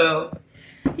 So...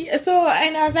 Yeah,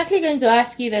 and I was actually going to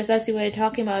ask you this as you were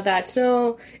talking about that.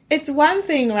 So it's one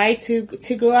thing, right,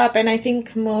 to grow up, and I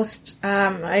think most,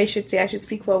 I should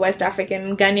speak for West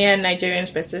African, Ghanaian, Nigerian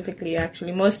specifically,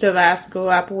 actually, most of us grow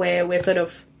up where we're sort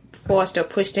of forced or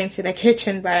pushed into the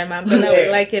kitchen by our moms, whether we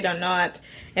like it or not.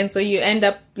 And so you end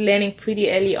up learning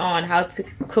pretty early on how to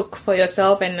cook for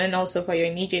yourself and then also for your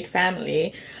immediate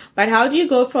family. But how do you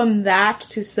go from that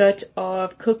to sort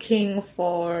of cooking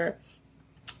for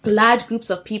large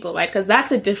groups of people, right? Because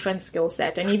that's a different skill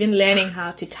set, and even learning how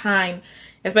to time,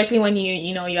 especially when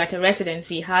you're at a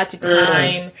residency, how to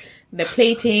time the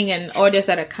plating and orders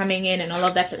that are coming in and all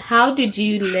of that. So how did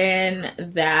you learn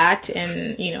that,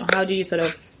 and how do you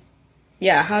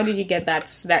how did you get that?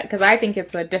 Because I think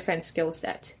it's a different skill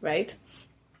set, right?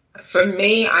 For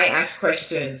me, I ask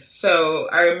questions. So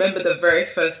I remember the very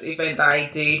first event that I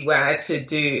did where I had to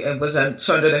do, it was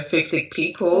 250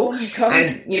 people. Oh my God.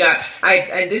 And,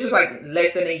 and this was like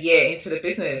less than a year into the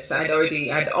business. I'd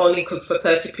only cooked for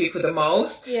 30 people the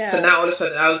most. Yeah. So now all of a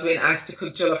sudden I was being asked to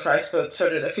cook jollof rice for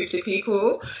 250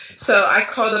 people. So I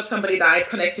called up somebody that I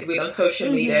connected with on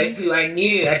social media who I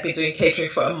knew had been doing catering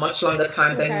for a much longer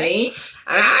time than me.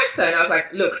 And I asked her, and I was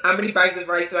like, look, how many bags of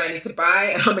rice do I need to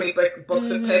buy? How many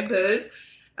boxes of peppers?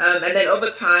 And then over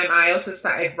time, I also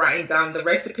started writing down the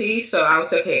recipe. So I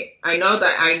was okay, I know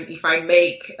that if I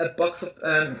make a box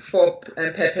of 4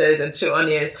 peppers and 2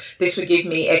 onions, this would give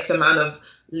me X amount of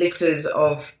liters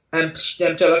of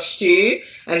jollof stew.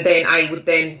 And then I would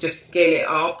then just scale it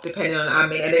up depending on how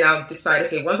many. And then I'll decide,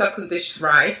 okay, once I cook this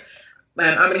rice,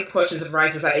 how many portions of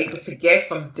rice was I able to get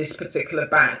from this particular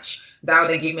batch. That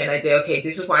would then give me an idea, okay,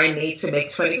 this is why I need to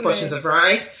make 20 portions of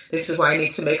rice. This is why I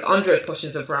need to make 100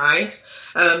 portions of rice.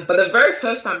 But the very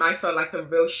first time I felt like a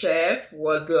real chef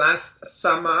was last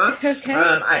summer.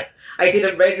 Okay. I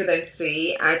did a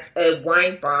residency at a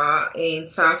wine bar in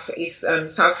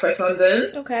Southwest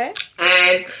London. Okay.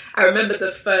 And I remember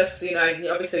the first, I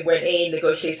obviously went in,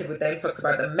 negotiated with them, talked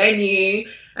about the menu,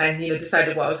 and,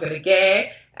 decided what I was going to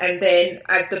get. And then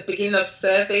at the beginning of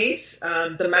service,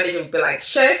 the manager would be like,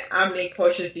 "Chef, how many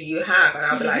portions do you have?" And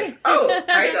I'll be like, "Oh,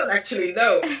 I don't actually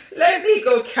know. Let me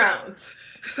go count."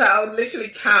 So I'll literally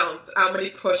count how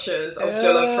many portions of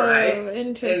jollof rice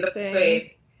in the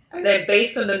plate. And then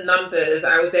based on the numbers,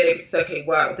 I was then able to say, okay,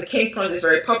 well, the king prawns is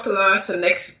very popular. So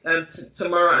next,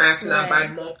 tomorrow I have to now buy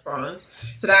more prawns.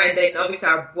 So that, and then obviously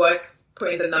I've worked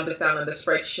putting the numbers down on the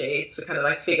spreadsheet to kind of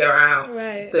like figure out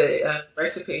the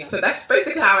recipe. So that's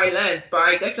basically how I learned. But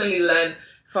I definitely learned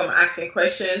from asking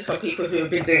questions from people who have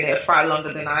been doing it far longer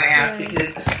than I have,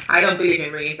 because I don't believe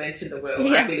in reinventing the wheel.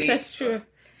 Yeah, I believe that's true.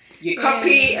 You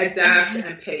copy, adapt,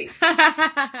 and paste.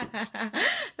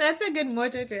 That's a good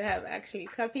motto to have, actually.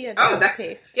 Copy, adapt,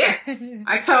 paste. Yeah. Even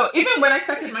when I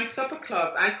started my supper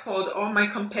clubs, I called all my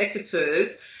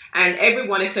competitors, and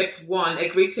everyone except one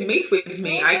agreed to meet with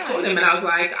me. I called them and I was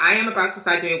like, I am about to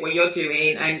start doing what you're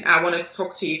doing, and I want to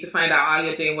talk to you to find out how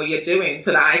you're doing what you're doing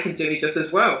so that I can do it just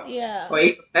as well. Yeah. Or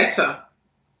even better.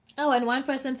 Oh, and one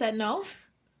person said no?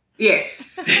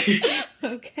 Yes.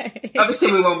 Okay.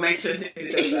 Obviously, we won't mention who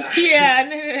did that. Yeah,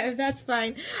 no, that's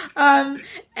fine.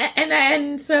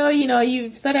 And so,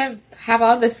 you've sort of have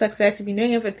all this success. You've been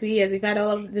doing it for 3 years. You've had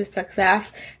all of this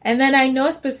success. And then I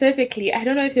know specifically, I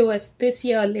don't know if it was this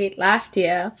year or late last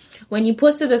year, when you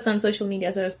posted this on social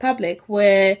media, so it was public,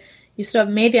 where you sort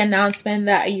of made the announcement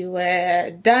that you were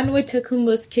done with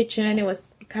Tokumbo's Kitchen. It was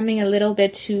becoming a little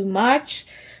bit too much.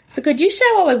 So could you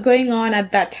share what was going on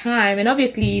at that time? And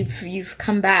obviously you've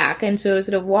come back. And so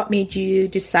sort of what made you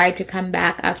decide to come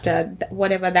back after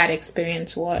whatever that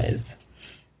experience was?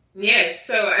 Yes,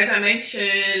 so as I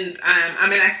mentioned,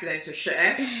 I'm an accidental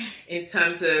chef in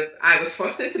terms of I was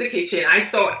forced into the kitchen. I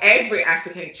thought every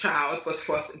African child was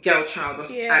forced, girl child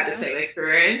was had the same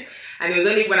experience. And it was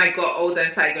only when I got older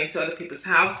and started going to other people's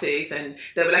houses and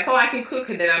they were like, "Oh, I can cook."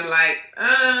 And then I'm like,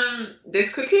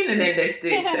 there's cooking and then there's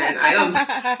this. And I don't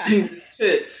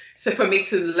understood. So for me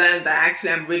to learn that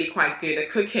actually I'm really quite good at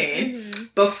cooking,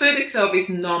 but food itself is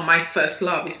not my first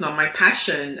love. It's not my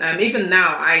passion. Even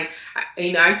now, I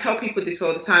tell people this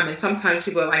all the time, and sometimes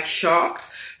people are like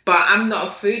shocked, but I'm not a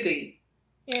foodie.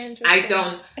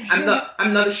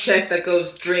 I'm not a chef that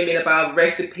goes dreaming about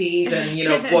recipes and,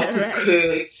 what to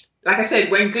cook. Like I said,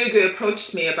 when Google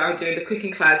approached me about doing the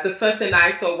cooking class, the first thing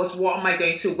I thought was, what am I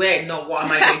going to wear, not what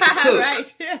am I going to cook?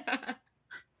 Right, yeah.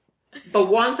 But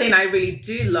one thing I really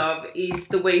do love is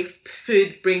the way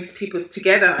food brings people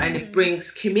together and it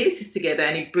brings communities together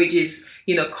and it bridges,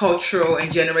 cultural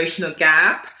and generational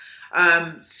gap.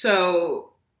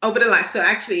 So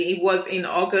actually it was in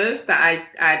August that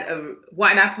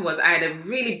what happened was I had a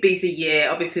really busy year.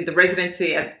 Obviously the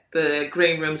residency at the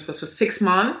Green Rooms was for 6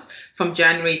 months from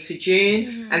January to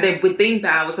June. And then within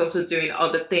that I was also doing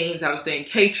other things. I was doing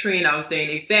catering, I was doing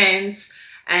events.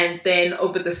 And then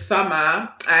over the summer,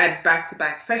 I had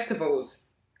back-to-back festivals.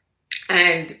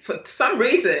 And for some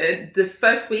reason, the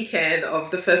first weekend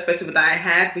of the first festival that I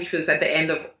had, which was at the end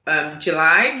of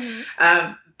July,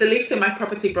 the lifts in my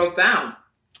property broke down.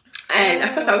 And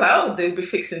at first I was like, oh, they'll be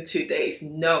fixed in 2 days.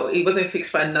 No, it wasn't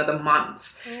fixed for another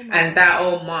month. And that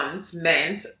whole month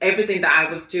meant everything that I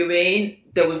was doing,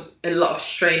 there was a lot of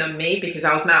strain on me because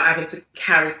I was now having to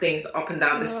carry things up and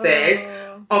down the stairs,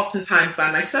 oftentimes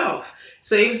by myself.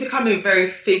 So it was becoming very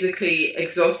physically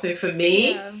exhausting for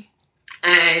me. Yeah.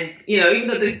 And, even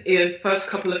though the first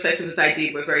couple of festivals I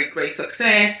did were very great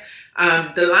success,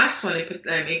 the last one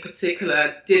in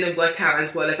particular didn't work out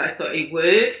as well as I thought it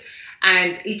would.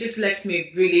 And it just left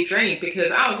me really drained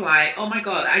because I was like, oh my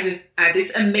God, I just had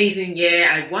this amazing year.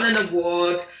 I won an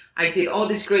award. I did all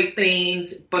these great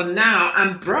things, but now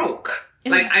I'm broke.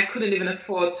 Like I couldn't even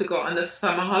afford to go on the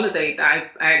summer holiday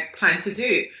that I planned to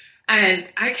do. And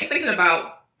I kept thinking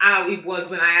about how it was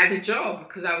when I had a job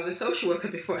because I was a social worker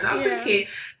before. And I was thinking,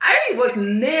 I didn't work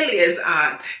nearly as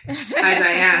hard as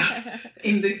I am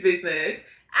in this business.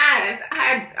 And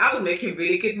I was making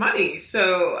really good money.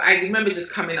 So I remember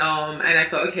just coming home and I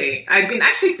thought, okay, I'd been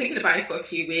actually thinking about it for a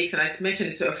few weeks and I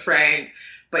mentioned it to a friend,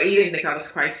 but he didn't think I was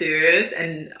quite serious.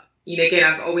 And, again,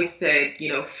 I've always said,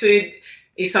 food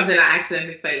is something I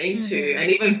accidentally fell into.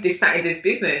 And even starting this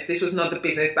business, this was not the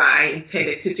business that I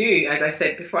intended to do. As I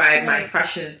said before, I had my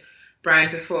fashion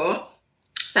brand before.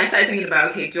 So I started thinking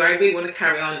about, okay, do I really want to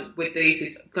carry on with this?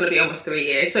 It's going to be almost 3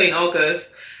 years. So in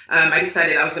August, I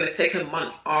decided I was going to take a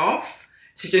month off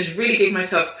to just really give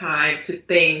myself time to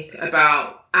think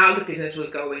about how the business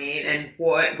was going and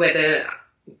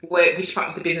which part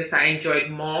of the business I enjoyed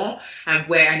more and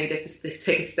where I needed to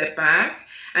take a step back.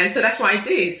 And so that's what I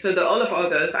did. So the whole of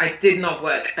August, I did not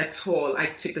work at all. I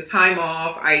took the time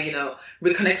off. I,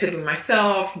 reconnected with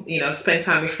myself, spent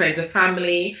time with friends and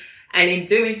family. And in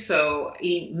doing so,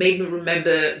 it made me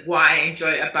remember what I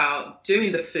enjoy about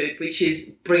doing the food, which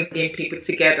is bringing people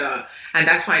together. And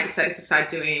that's why I decided to start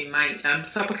doing my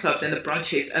supper clubs and the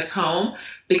brunches at home,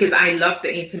 because I love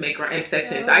the intimate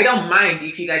settings. I don't mind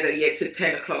if you guys are here to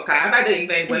 10 o'clock. I've had an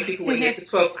event where people were here to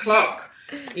 12 o'clock.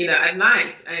 At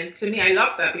night. And to me, I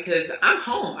love that because I'm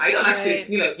home. I don't have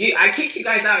to, I kick you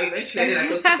guys out eventually, then I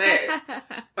go to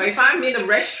bed. But if I'm in a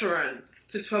restaurant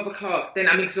to 12 o'clock, then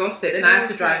I'm exhausted and I have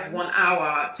to drive 1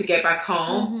 hour to get back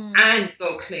home and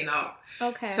go clean up.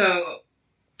 Okay. So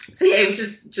yeah, it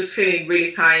was just feeling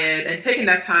really tired, and taking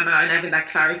that time out and having that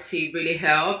clarity really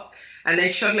helps. And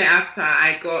then shortly after,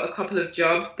 I got a couple of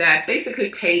jobs that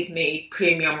basically paid me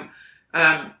premium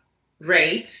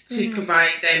rate to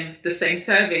provide them the same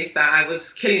service that I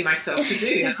was killing myself to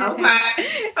do. And I was like,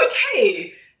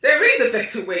 okay, there is a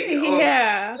better way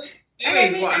of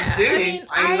doing what I'm doing.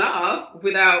 I love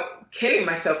without killing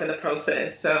myself in the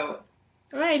process. So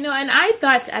right, no, and I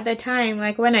thought at the time,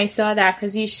 like when I saw that,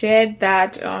 because you shared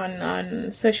that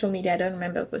on social media, I don't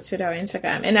remember if it was Twitter or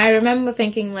Instagram, and I remember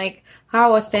thinking like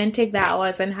how authentic that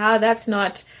was and how that's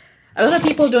not, a lot of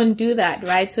people don't do that,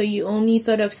 right? So you only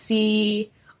sort of see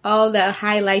all the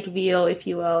highlight reel, if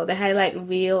you will, the highlight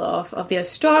reel of their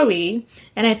story.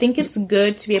 And I think it's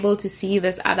good to be able to see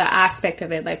this other aspect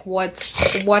of it, like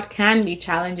what can be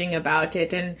challenging about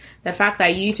it. And the fact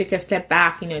that you took a step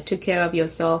back, took care of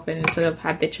yourself and sort of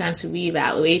had the chance to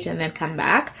reevaluate and then come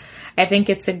back. I think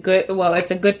it's a good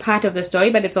part of the story,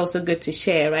 but it's also good to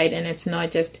share, right? And it's not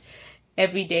just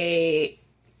everyday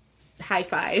high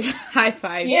five,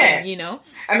 yeah. Thing,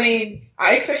 I mean,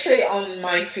 I especially on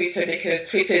my Twitter, because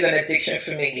Twitter is an addiction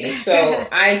for me. So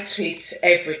I tweet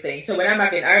everything. So when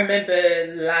I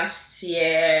remember last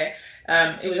year,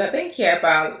 it was, I think,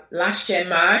 about last year,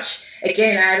 March.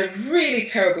 Again, I had a really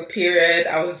terrible period.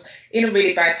 I was in a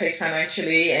really bad place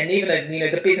financially, and even,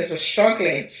 the business was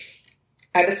struggling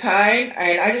at the time.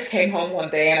 And I just came home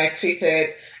one day and I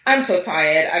tweeted, I'm so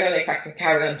tired. I don't know if I can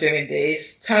carry on doing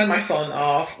this. Turned my phone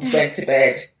off, went to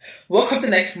bed, woke up the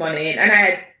next morning, and I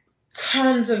had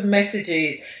tons of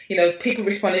messages, people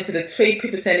responding to the tweet,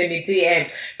 people sending me DMs,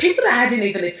 people that I didn't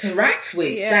even interact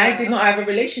with, that I did not have a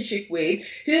relationship with,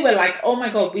 who were like, oh my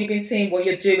God, we've been seeing what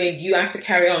you're doing. You have to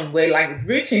carry on. We're like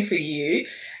rooting for you.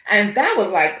 And that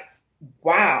was like,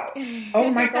 wow. Oh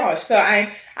my gosh. So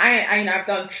I've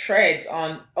done threads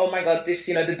on, oh my God, this,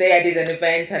 the day I did an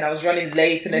event and I was running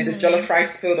late and then the jollof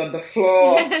rice spilled on the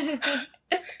floor.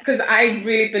 Because I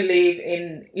really believe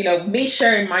in, me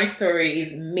sharing my story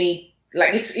is me,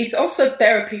 like it's also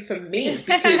therapy for me.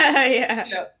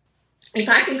 Because, if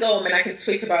I can go home and I can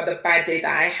tweet about the bad day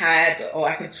that I had, or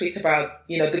I can tweet about,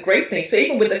 the great things. So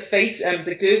even with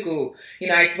the Google,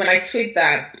 when I tweet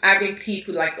that, having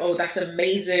people like, oh, that's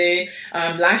amazing.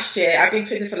 Last year, I've been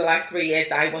tweeting for the last 3 years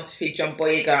that I want to feed John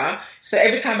Boyega. So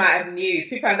every time I have news,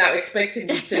 people are now expecting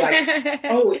me to like,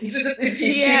 oh, is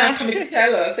he not coming to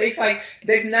tell us? So it's like,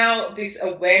 there's now this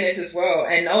awareness as well.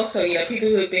 And also, people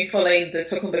who have been following the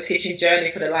Tokumbo's Kitchen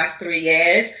journey for the last 3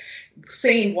 years,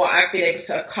 seeing what I've been able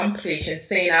to accomplish and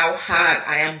seeing how hard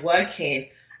I am working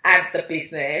at the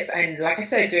business. And like I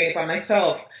said, doing it by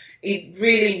myself, it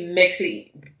really makes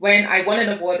it, when I won an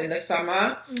award in the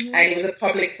summer and it was a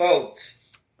public vote.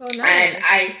 Oh, nice.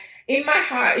 And in my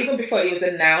heart, even before it was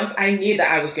announced, I knew that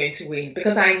I was going to win,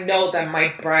 because I know that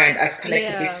my brand has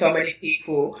connected with so many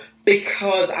people,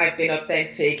 because I've been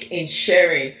authentic in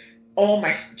sharing all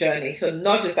my journey. So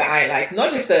not just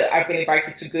that I've been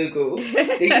invited to Google.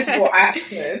 This is what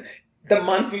happened the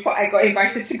month before I got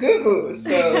invited to Google.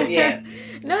 So yeah.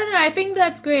 No, I think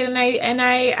that's great. And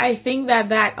I think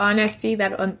that honesty,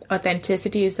 that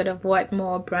authenticity is sort of what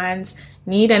more brands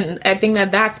need. And I think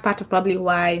that that's part of probably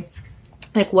why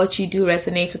like what you do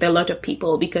resonates with a lot of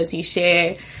people, because you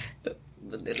share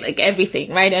like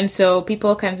everything, right? And so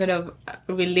people can sort of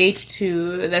relate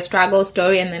to the struggle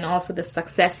story and then also the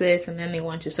successes, and then they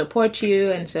want to support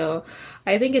you. And so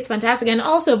I think it's fantastic. And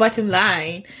also, bottom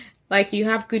line, like you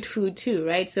have good food too,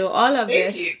 right? So all of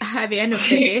this at the end of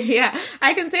the day,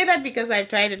 I can say that because I've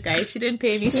tried it, guys. She didn't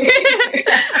pay me.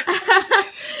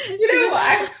 You know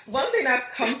what? One thing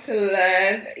I've come to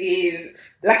learn is,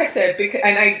 like I said,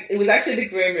 it was actually the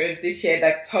Green Rooms this year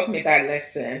that taught me that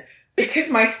lesson.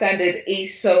 Because my standard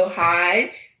is so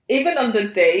high, even on the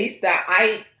days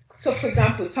that so for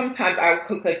example, sometimes I'll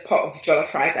cook a pot of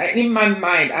jollof rice, and in my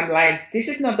mind, I'm like, this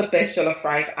is not the best jollof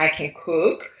rice I can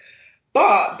cook.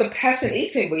 But the person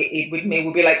eating it with me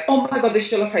will be like, oh my God,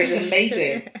 this jollof rice is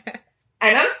amazing.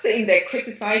 And I'm sitting there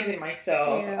criticizing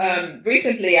myself. Yeah.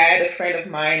 Recently, I had a friend of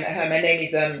mine. Her name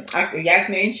is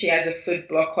Yasmin. She has a food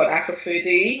blog called Afro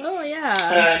Foodie. Oh,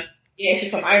 yeah. Yeah,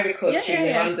 she's from Ivory Coast. She's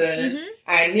in London. Mm-hmm.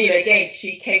 And again,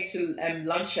 she came to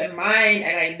lunch at mine,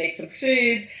 and I made some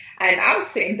food. And I was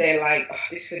sitting there like, oh,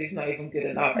 this food is not even good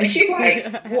enough. And she's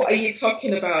like, what are you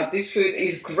talking about? This food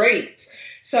is great.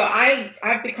 So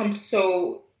I've become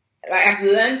so, like, I've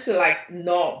learned to like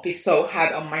not be so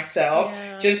hard on myself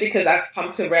just because I've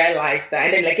come to realize that.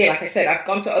 And then again, like I said, I've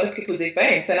gone to other people's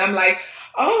events and I'm like,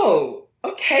 oh,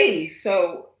 okay.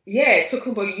 So yeah,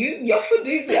 Tokumbo, your food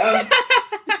is,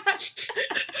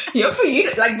 your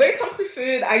food, like when it comes to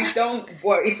food, I don't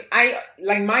worry.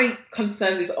 My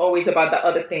concern is always about the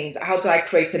other things. How do I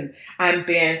create an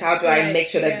ambience? How do I make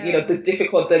sure that,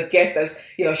 the guest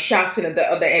that's, shouting at the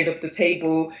other end of the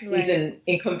table isn't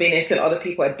inconveniencing other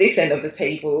people at this end of the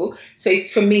table. So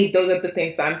it's, for me, those are the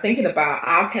things that I'm thinking about.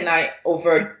 How can I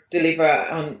over deliver?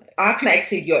 How can I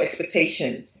exceed your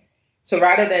expectations? So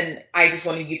rather than I just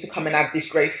wanted you to come and have this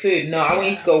great food, no, I want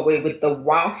you to go away with the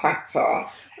wow factor.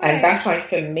 And that's why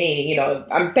for me,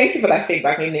 I'm thankful for that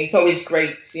feedback. I mean, it's always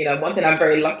great. One thing I'm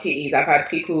very lucky is I've had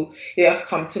people who have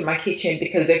come to my kitchen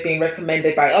because they've been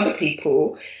recommended by other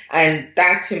people. And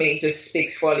that to me just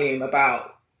speaks volume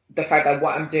about the fact that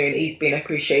what I'm doing is being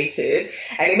appreciated.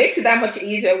 And it makes it that much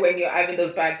easier when you're having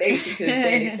those bad days, because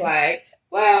then it's like,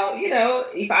 well,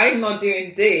 if I'm not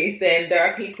doing this, then there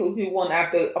are people who won't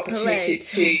have the opportunity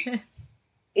to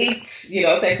eat,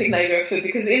 authentic Nigerian food,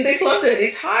 because in this London,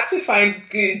 it's hard to find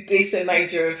good, decent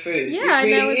Nigerian food. Yeah,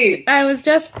 really I was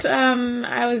just on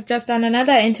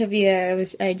another interview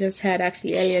I just had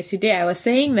actually earlier today. I was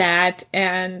saying that,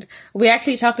 and we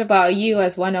actually talked about you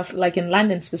as one of, like in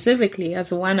London specifically,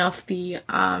 as one of the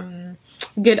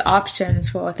good options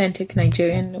for authentic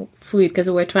Nigerian food, because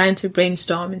we're trying to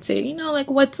brainstorm and say, like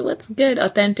what's good,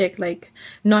 authentic, like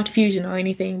not fusion or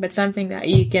anything, but something that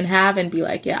you can have and be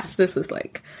like, yes, this is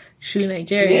like true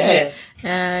Nigerian. Yeah.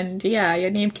 And your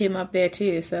name came up there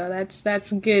too, so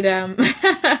that's good. Yeah,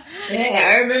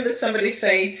 I remember somebody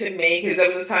saying to me, because there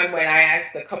was a time when I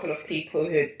asked a couple of people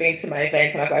who had been to my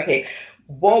event, and I was like, okay,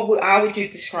 how would you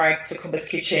describe Tokumbo's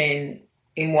Kitchen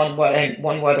in one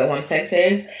word or one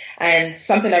sentence? And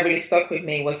something that really stuck with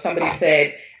me was somebody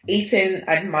said, eating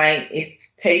at my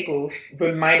table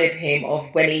reminded him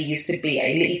of when he used to be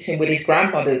eating with his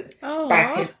grandmother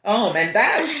back in home. And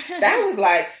that was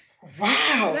like,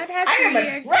 wow, I am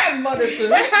a grandmother's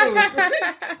level.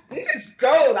 This is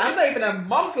gold. I'm not even a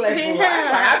mom's level.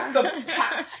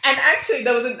 Yeah. And actually,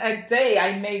 there was a day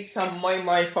I made some moi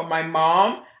moi for my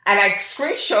mom. And I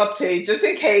screenshot it just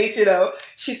in case,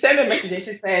 she sent me a message and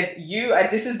she said,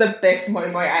 this is the best moi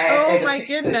moi I have ever tasted. Oh my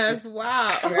goodness,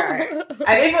 wow. Right.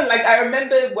 And even I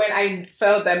remember when I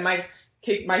felt that my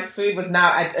food was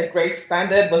now at a great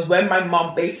standard was when my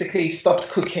mom basically stopped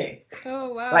cooking.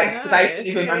 Oh wow. Because I used to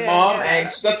live with my mom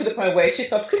and she got to the point where she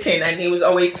stopped cooking, and it was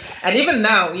always, and even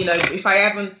now, if I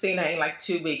haven't seen her in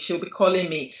 2 weeks, she'll be calling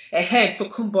me, hey,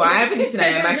 Tokumbo, I haven't eaten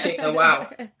Ayamashi in a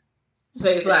while. So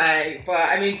it's like, but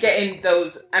I mean, getting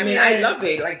those, I love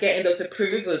it, like getting those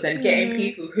approvals and getting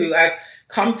people who have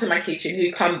come to my kitchen,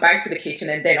 who come back to the kitchen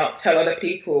and then tell other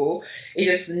people. It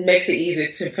just makes it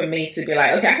easier for me to be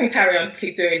like, okay, I can carry on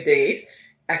keep doing this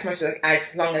as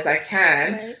long as I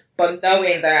can. Right. But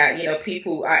knowing that,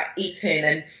 people are eating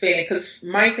and feeling, because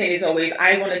my thing is always,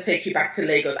 I want to take you back to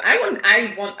Lagos.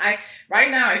 Right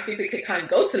now I physically can't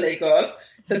go to Lagos.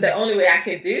 So the only way I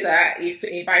can do that is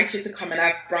to invite you to come and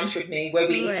have brunch with me, where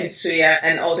we eat in suya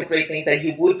and all the great things that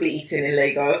you would be eating in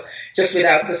Lagos, just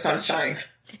without the sunshine.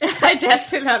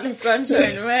 Just without the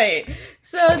sunshine, right.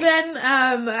 So then,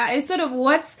 I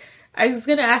was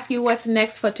going to ask you what's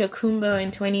next for Tokumbo in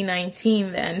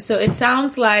 2019 then. So it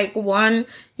sounds like, one,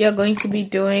 you're going to be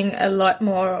doing a lot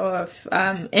more of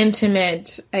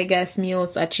intimate, I guess,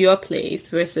 meals at your place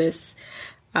versus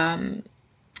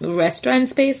restaurant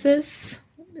spaces.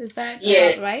 Is that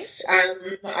right?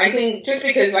 I think just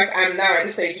because I'm now at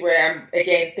the stage where I'm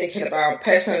again thinking about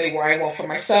personally what I want for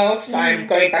myself, so I'm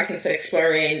going back into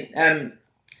exploring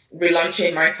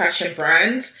relaunching my fashion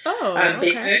brand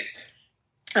business.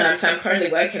 So I'm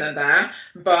currently working on that,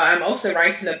 but I'm also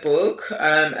writing a book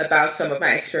about some of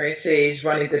my experiences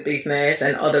running the business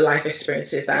and other life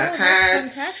experiences that I've Oh,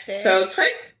 that's had. fantastic. So,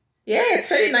 yeah,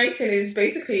 2019 is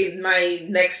basically my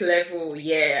next level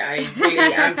year. I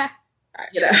really am,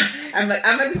 you know, I'm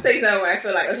at the stage now where I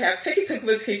feel like, okay, I've taken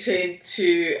Tukuba's Kitchen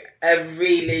to a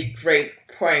really great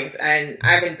point, and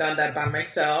I haven't done that by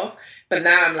myself. But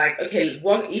now I'm like, okay,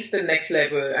 what is the next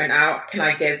level, and how can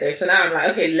I get there? So now I'm like,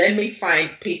 okay, let me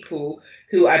find people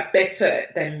who are better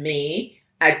than me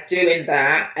at doing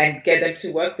that and get them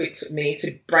to work with me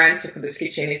to brand Tukuba's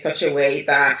Kitchen in such a way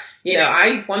that,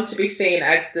 I want to be seen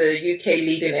as the UK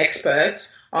leading expert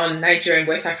on Nigerian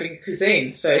West African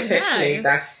cuisine. So essentially,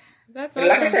 Nice. That's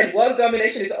like I awesome. said, world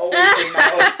domination is always been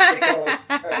my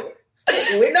ultimate goal.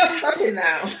 So we're not stopping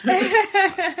now.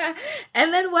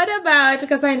 And then what about,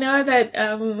 because I know that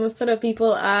sort of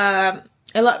people are,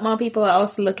 a lot more people are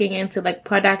also looking into like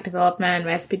product development,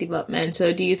 recipe development.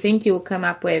 So do you think you'll come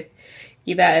up with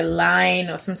either a line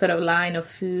or some sort of line of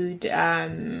food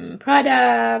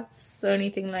products or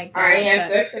anything like that? I am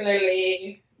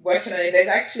definitely working on it.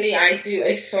 I do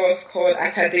a sauce called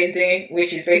atadinding,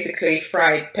 which is basically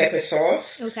fried pepper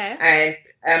sauce. Okay.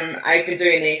 And I've been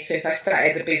doing it since I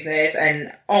started the business,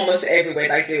 and almost everywhere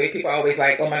that I do it, people are always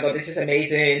like, "Oh my God, this is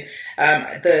amazing."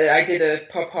 I did a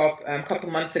pop-up a couple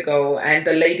months ago, and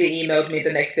the lady emailed me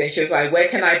the next day. She was like, "Where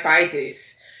can I buy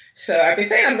this?" So I've been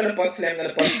saying I'm going to bottle it,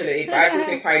 but I've just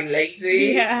been quite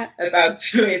lazy about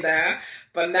doing that.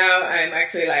 But now I'm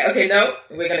actually like, okay, no,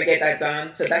 we're going to get that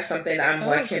done. So that's something that I'm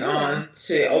working on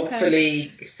to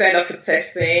hopefully set up for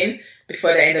testing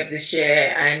before the end of this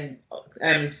year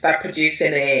and start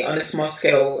producing it on a small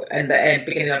scale in the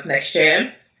beginning of next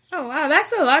year. Oh, wow.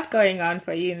 That's a lot going on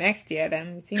for you next year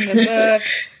then. Seeing the book,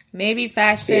 maybe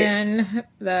fashion,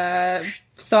 the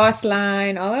sauce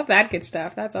line, all of that good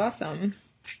stuff. That's awesome.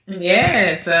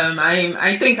 Yes.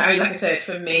 I think, like I said,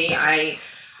 for me,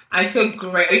 I feel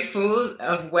grateful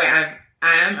of where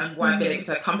I am and what I've been able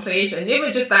to accomplish. And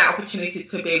even just that opportunity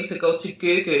to be able to go to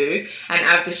Google and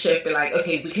have the chef be like,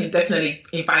 okay, we can definitely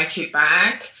invite you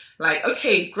back. Like,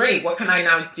 okay, great. What can I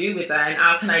now do with that? And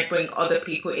how can I bring other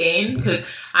people in? Because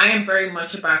I am very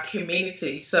much about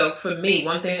community. So for me,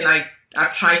 one thing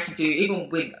I've tried to do, even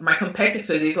with my competitors,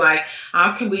 is like,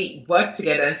 how can we work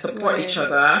together and support each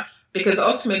other? Because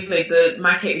ultimately the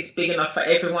market is big enough for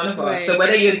every one of us. Right. So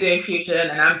whether you're doing fusion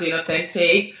and I'm doing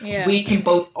authentic, we can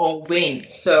both all win.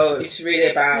 So it's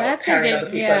really about carrying other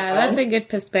people. Yeah, that's a good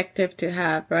perspective to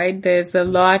have, right? There's a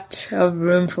lot of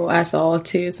room for us all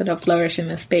to sort of flourish in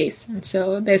the space. And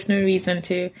so there's no reason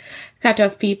to cut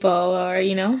off people or,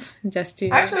 just to...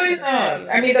 Absolutely not.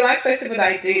 I mean, the last festival that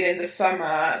I did in the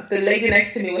summer, the lady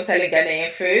next to me was selling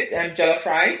Ghanaian food, jollof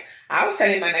rice. I was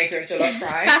selling my Nigerian jollof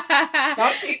rice.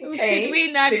 Some people came. Should we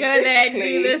not go there and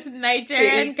do this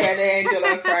Nigerian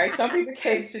jollof rice? Some people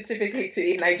came specifically to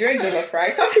eat Nigerian jollof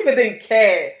rice. Some people didn't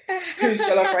care whose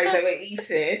jollof rice they were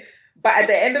eating. But at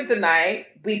the end of the night,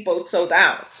 we both sold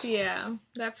out. Yeah,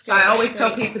 that's good. So I always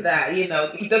tell people that,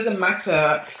 it doesn't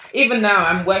matter. Even now,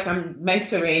 I'm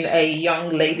mentoring a young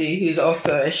lady who's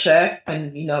also a chef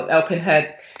and, helping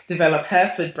her develop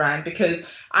her food brand, because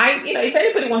if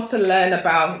anybody wants to learn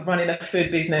about running a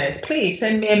food business, please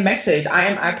send me a message. I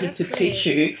am happy to teach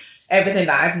you everything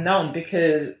that I've known,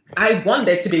 because I want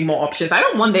there to be more options. I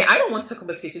don't want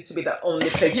Tukuba's Kitchen to be the only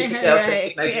place you can get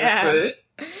authentic Nigerian food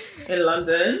in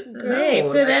London. Great.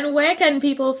 So then where can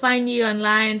people find you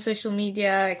online, social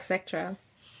media, etc.?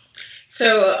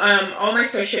 So all my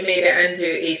social media handle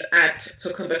is at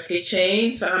Tukuba's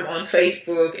Kitchen. So I'm on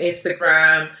Facebook,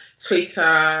 Instagram, Twitter,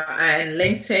 and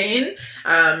LinkedIn.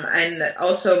 And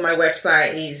also my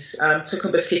website is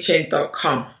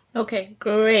tukubaskitchen.com. Okay,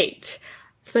 great.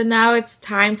 So now it's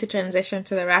time to transition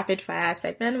to the rapid fire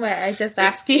segment, where I just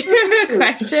ask you a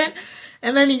question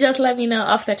and then you just let me know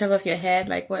off the top of your head,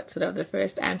 like what sort of the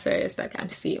first answer is that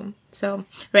comes to you. So,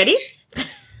 ready?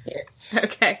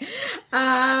 Yes. Okay.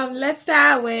 Let's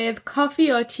start with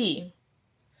coffee or tea?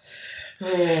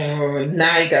 Oh,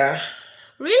 neither.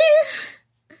 Really?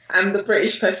 I'm the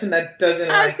British person that doesn't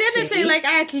like tea. I was going to say,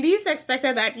 I at least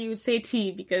expected that you would say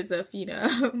tea because of,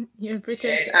 you're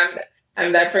British. Yes,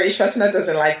 I'm that British person that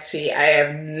doesn't like tea. I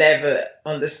have never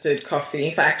understood coffee.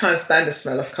 In fact, I can't stand the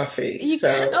smell of coffee.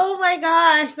 Oh my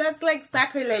gosh, that's like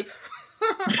sacrilege.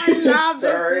 I love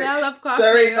the smell of coffee.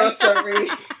 Sorry, not sorry.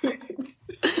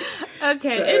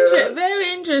 Okay,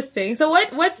 very interesting. So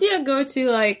what's your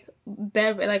go-to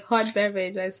hot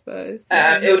beverage, I suppose?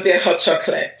 It would be a hot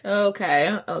chocolate.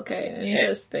 Okay.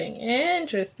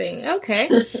 Interesting. Okay.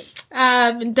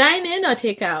 Dine in or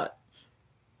take out?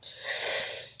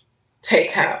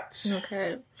 takeout.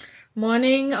 Okay.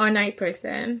 Morning or night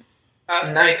person?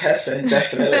 Night person,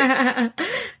 definitely.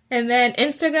 And then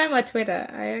Instagram or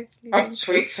Twitter?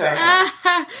 Twitter.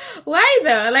 Why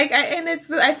though? Like,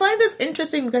 I find this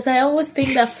interesting because I always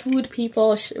think that food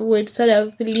people would sort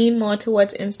of lean more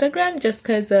towards Instagram just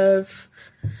because of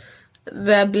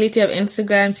the ability of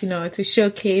Instagram to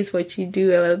showcase what you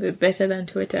do a little bit better than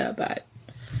Twitter, but.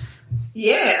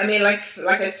 Yeah, I mean, like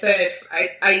I said,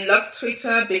 I love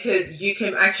Twitter because you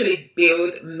can actually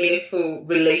build meaningful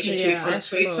relationships on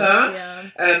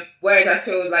Twitter. Whereas I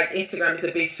feel like Instagram is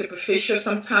a bit superficial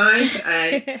sometimes,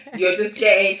 and you're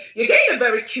getting a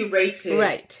very curated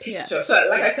picture. Yes. So,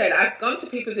 like I said, I've gone to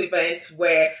people's events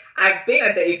where I've been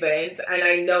at the event and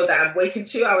I know that I'm waiting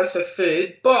 2 hours for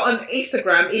food, but on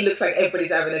Instagram it looks like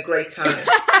everybody's having a great time.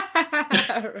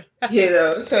 But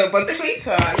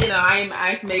Twitter,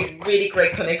 I've made really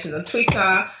great connections on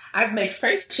Twitter. I've made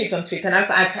friendships on Twitter, and I've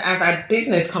had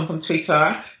business come from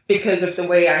Twitter because of the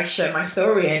way I share my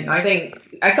story. And I think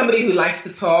as somebody who likes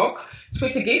to talk,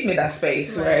 Twitter gives me that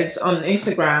space, whereas on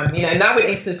Instagram, now with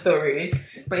Insta stories,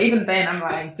 but even then I'm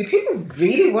like, do people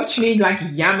really watch me like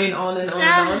yamming on and on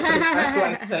and on for the past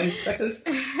like 10 seconds?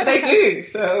 But they do,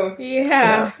 so.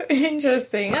 Yeah,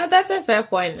 interesting. Oh, that's a fair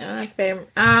point. No, that's fair.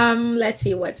 Let's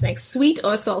see what's next. Sweet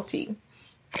or salty?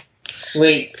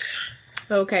 Sweet.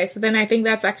 Okay, so then I think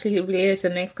that's actually related to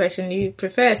the next question. Do you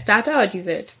prefer starter or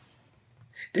dessert?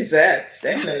 Desserts,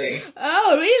 definitely.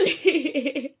 Oh,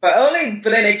 really? But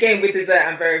then again, with dessert,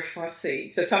 I'm very fussy.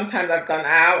 So sometimes I've gone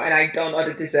out and I don't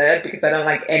order dessert because I don't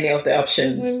like any of the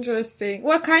options. Interesting.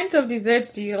 What kinds of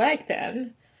desserts do you like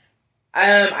then?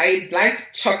 I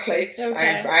like chocolates.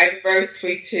 Okay. I'm a very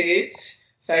sweet tooth.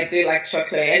 So I do like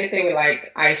chocolate. Anything with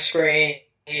like ice cream,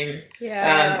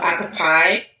 apple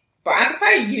pie. But apple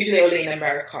pie usually only in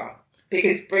America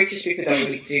because British people don't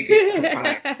really do good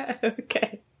apple pie.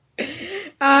 Okay.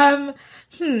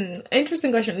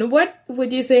 Interesting question. What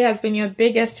would you say has been your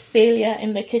biggest failure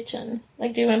in the kitchen?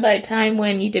 Like, do you remember a time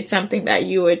when you did something that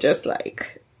you were just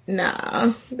like,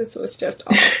 nah, this was just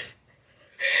off?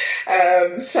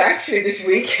 So actually this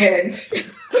weekend.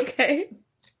 Okay.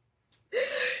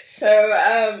 So,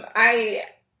 I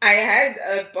had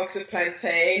a box of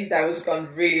plantain that was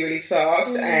gone really, really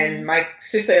soft, and my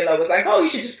sister-in-law was like, oh, you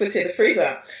should just put it in the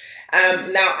freezer.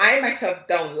 Now, I myself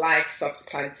don't like soft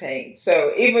plantain,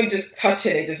 so even just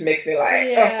touching it just makes me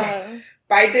like, oh.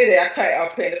 But I did it. I cut it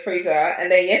up, put it in the freezer,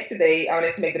 and then yesterday I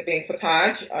wanted to make the beans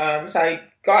potage. So I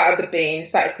got out the beans,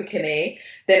 started cooking it.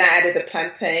 Then I added the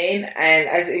plantain, and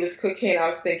as it was cooking, I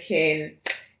was thinking,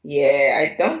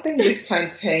 I don't think this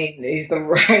plantain is the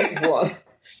right one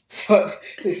for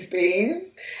these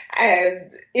beans.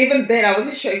 And even then, I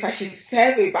wasn't sure if I should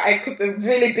serve it, but I cooked a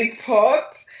really big pot.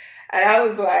 And I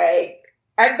was like,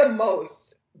 at the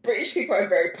most, British people are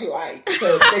very polite,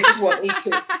 so they just won't eat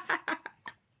it.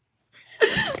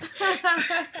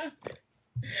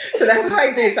 So that's what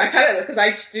I did. So I kind of, because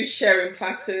I do sharing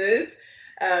platters,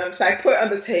 so I put it on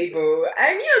the table,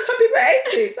 and some people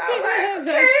ate it. So I was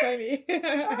like, okay. That's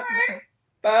funny. All right.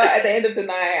 But at the end of the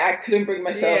night, I couldn't bring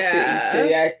myself to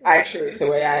eat it. I threw it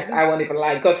away. I won't even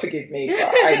lie. God forgive me,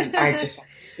 but I just.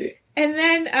 And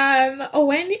then,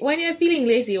 when you're feeling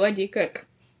lazy, what do you cook?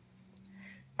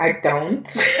 I don't.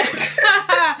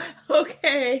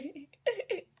 Okay.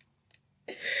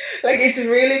 Like, it's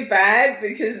really bad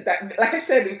because, like I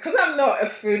said, because I'm not a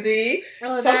foodie,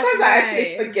 sometimes I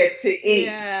actually forget to eat.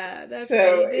 Yeah, that's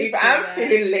so if I'm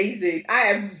feeling lazy, I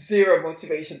have zero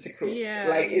motivation to cook. Yeah.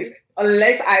 Like,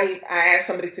 unless I have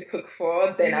somebody to cook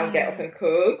for, then I'll get up and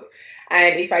cook.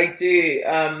 And if I do,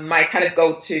 my kind of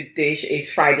go-to dish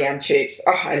is fried yam chips.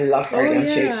 Oh, I love fried yam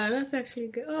chips. Yeah, that's actually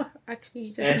good. Oh, actually,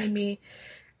 you just made me...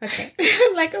 Okay.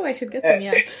 I'm like, I should get some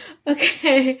yam.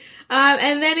 Okay.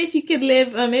 And then if you could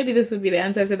live... maybe this would be the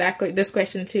answer to this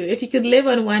question too. If you could live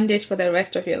on one dish for the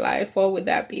rest of your life, what would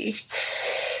that be?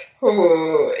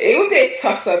 Oh, it would be a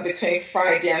toss-up between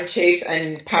fried yam chips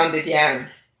and pounded yam.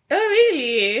 Oh,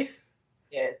 really?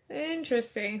 Yes.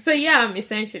 Interesting. So yam,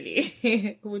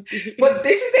 essentially, would be... But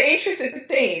this is the interesting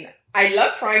thing. I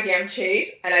love fried yam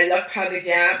chips and I love pounded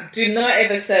yam. Do not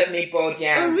ever serve me boiled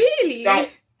yam. Oh, really?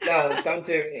 Don't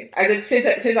do it.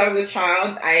 Since I was a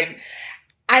child,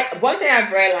 one thing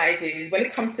I've realized is when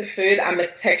it comes to food, I'm a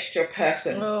texture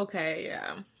person. Okay,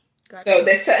 yeah. So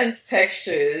there's certain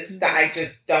textures that I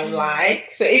just don't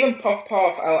like. So even puff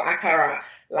puff or akara,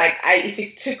 like if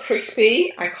it's too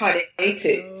crispy, I can't eat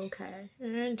it. Okay,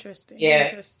 interesting. Yeah.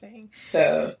 Interesting.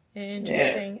 So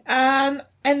interesting. Yeah.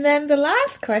 And then the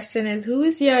last question is, who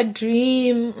is your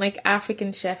dream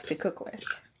African chef to cook with?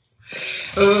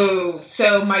 Oh,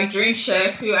 so my dream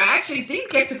chef, who I actually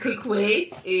didn't get to cook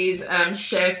with, is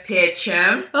Chef Pierre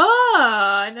Chum.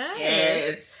 Oh, nice.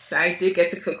 Yes, I did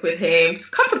get to cook with him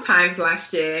a couple of times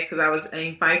last year because I was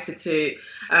invited to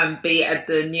be at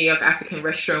the New York African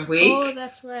Restaurant Week. Oh,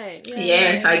 that's right. Yeah,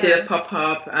 yes, yeah. I did a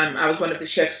pop-up. I was one of the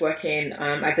chefs working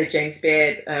at the James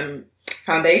Beard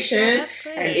Foundation, that's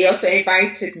great. And he also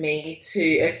invited me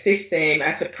to assist him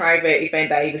at a private event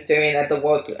that he was doing at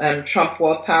the Trump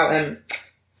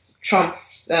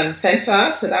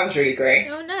Center. So that was really great.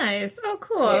 Oh, nice. Oh,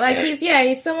 cool. Yeah. Like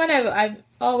he's someone I've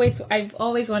always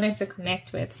wanted to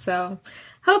connect with. So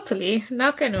hopefully,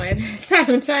 knock on wood,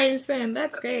 sometime soon.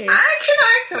 That's great.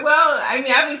 Well, I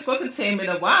mean, I haven't spoken to him in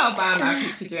a while, but I'm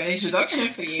happy to do an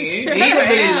introduction for you. Sure, he's a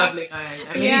really lovely guy.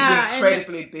 I mean, he's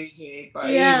incredibly busy, but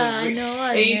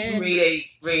he's really,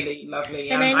 really lovely.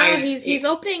 And I know he's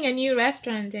opening a new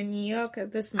restaurant in New York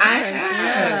this month. I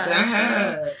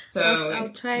have. So I'll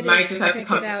try to might just have to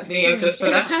come to New York just for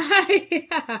that.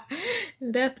 Yeah,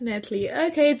 definitely.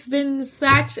 Okay, it's been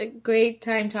such a great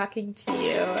time talking to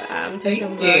you. Thank you.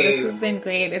 This has been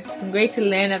great. It's been great to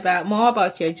learn more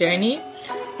about your journey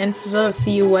and to sort of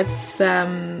see what's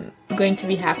going to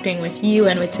be happening with you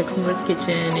and with Tokumbo's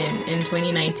Kitchen in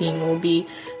 2019. We'll be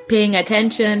paying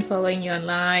attention, following you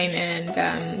online,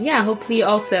 and hopefully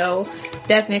also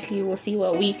definitely we'll see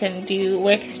what we can do,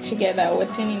 work together with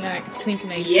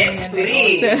 2019 yes,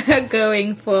 and also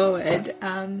going forward.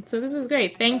 So this is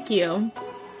great. Thank you.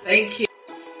 Thank you.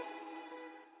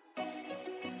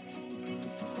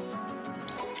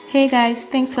 Hey guys,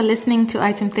 thanks for listening to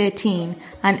Item 13,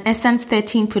 an Essence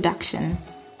 13 production.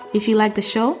 If you like the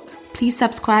show, please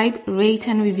subscribe, rate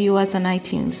and review us on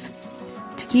iTunes.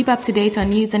 To keep up to date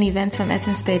on news and events from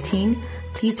Essence 13,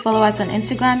 please follow us on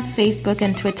Instagram, Facebook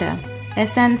and Twitter.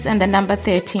 Essence and the number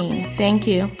 13. Thank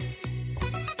you.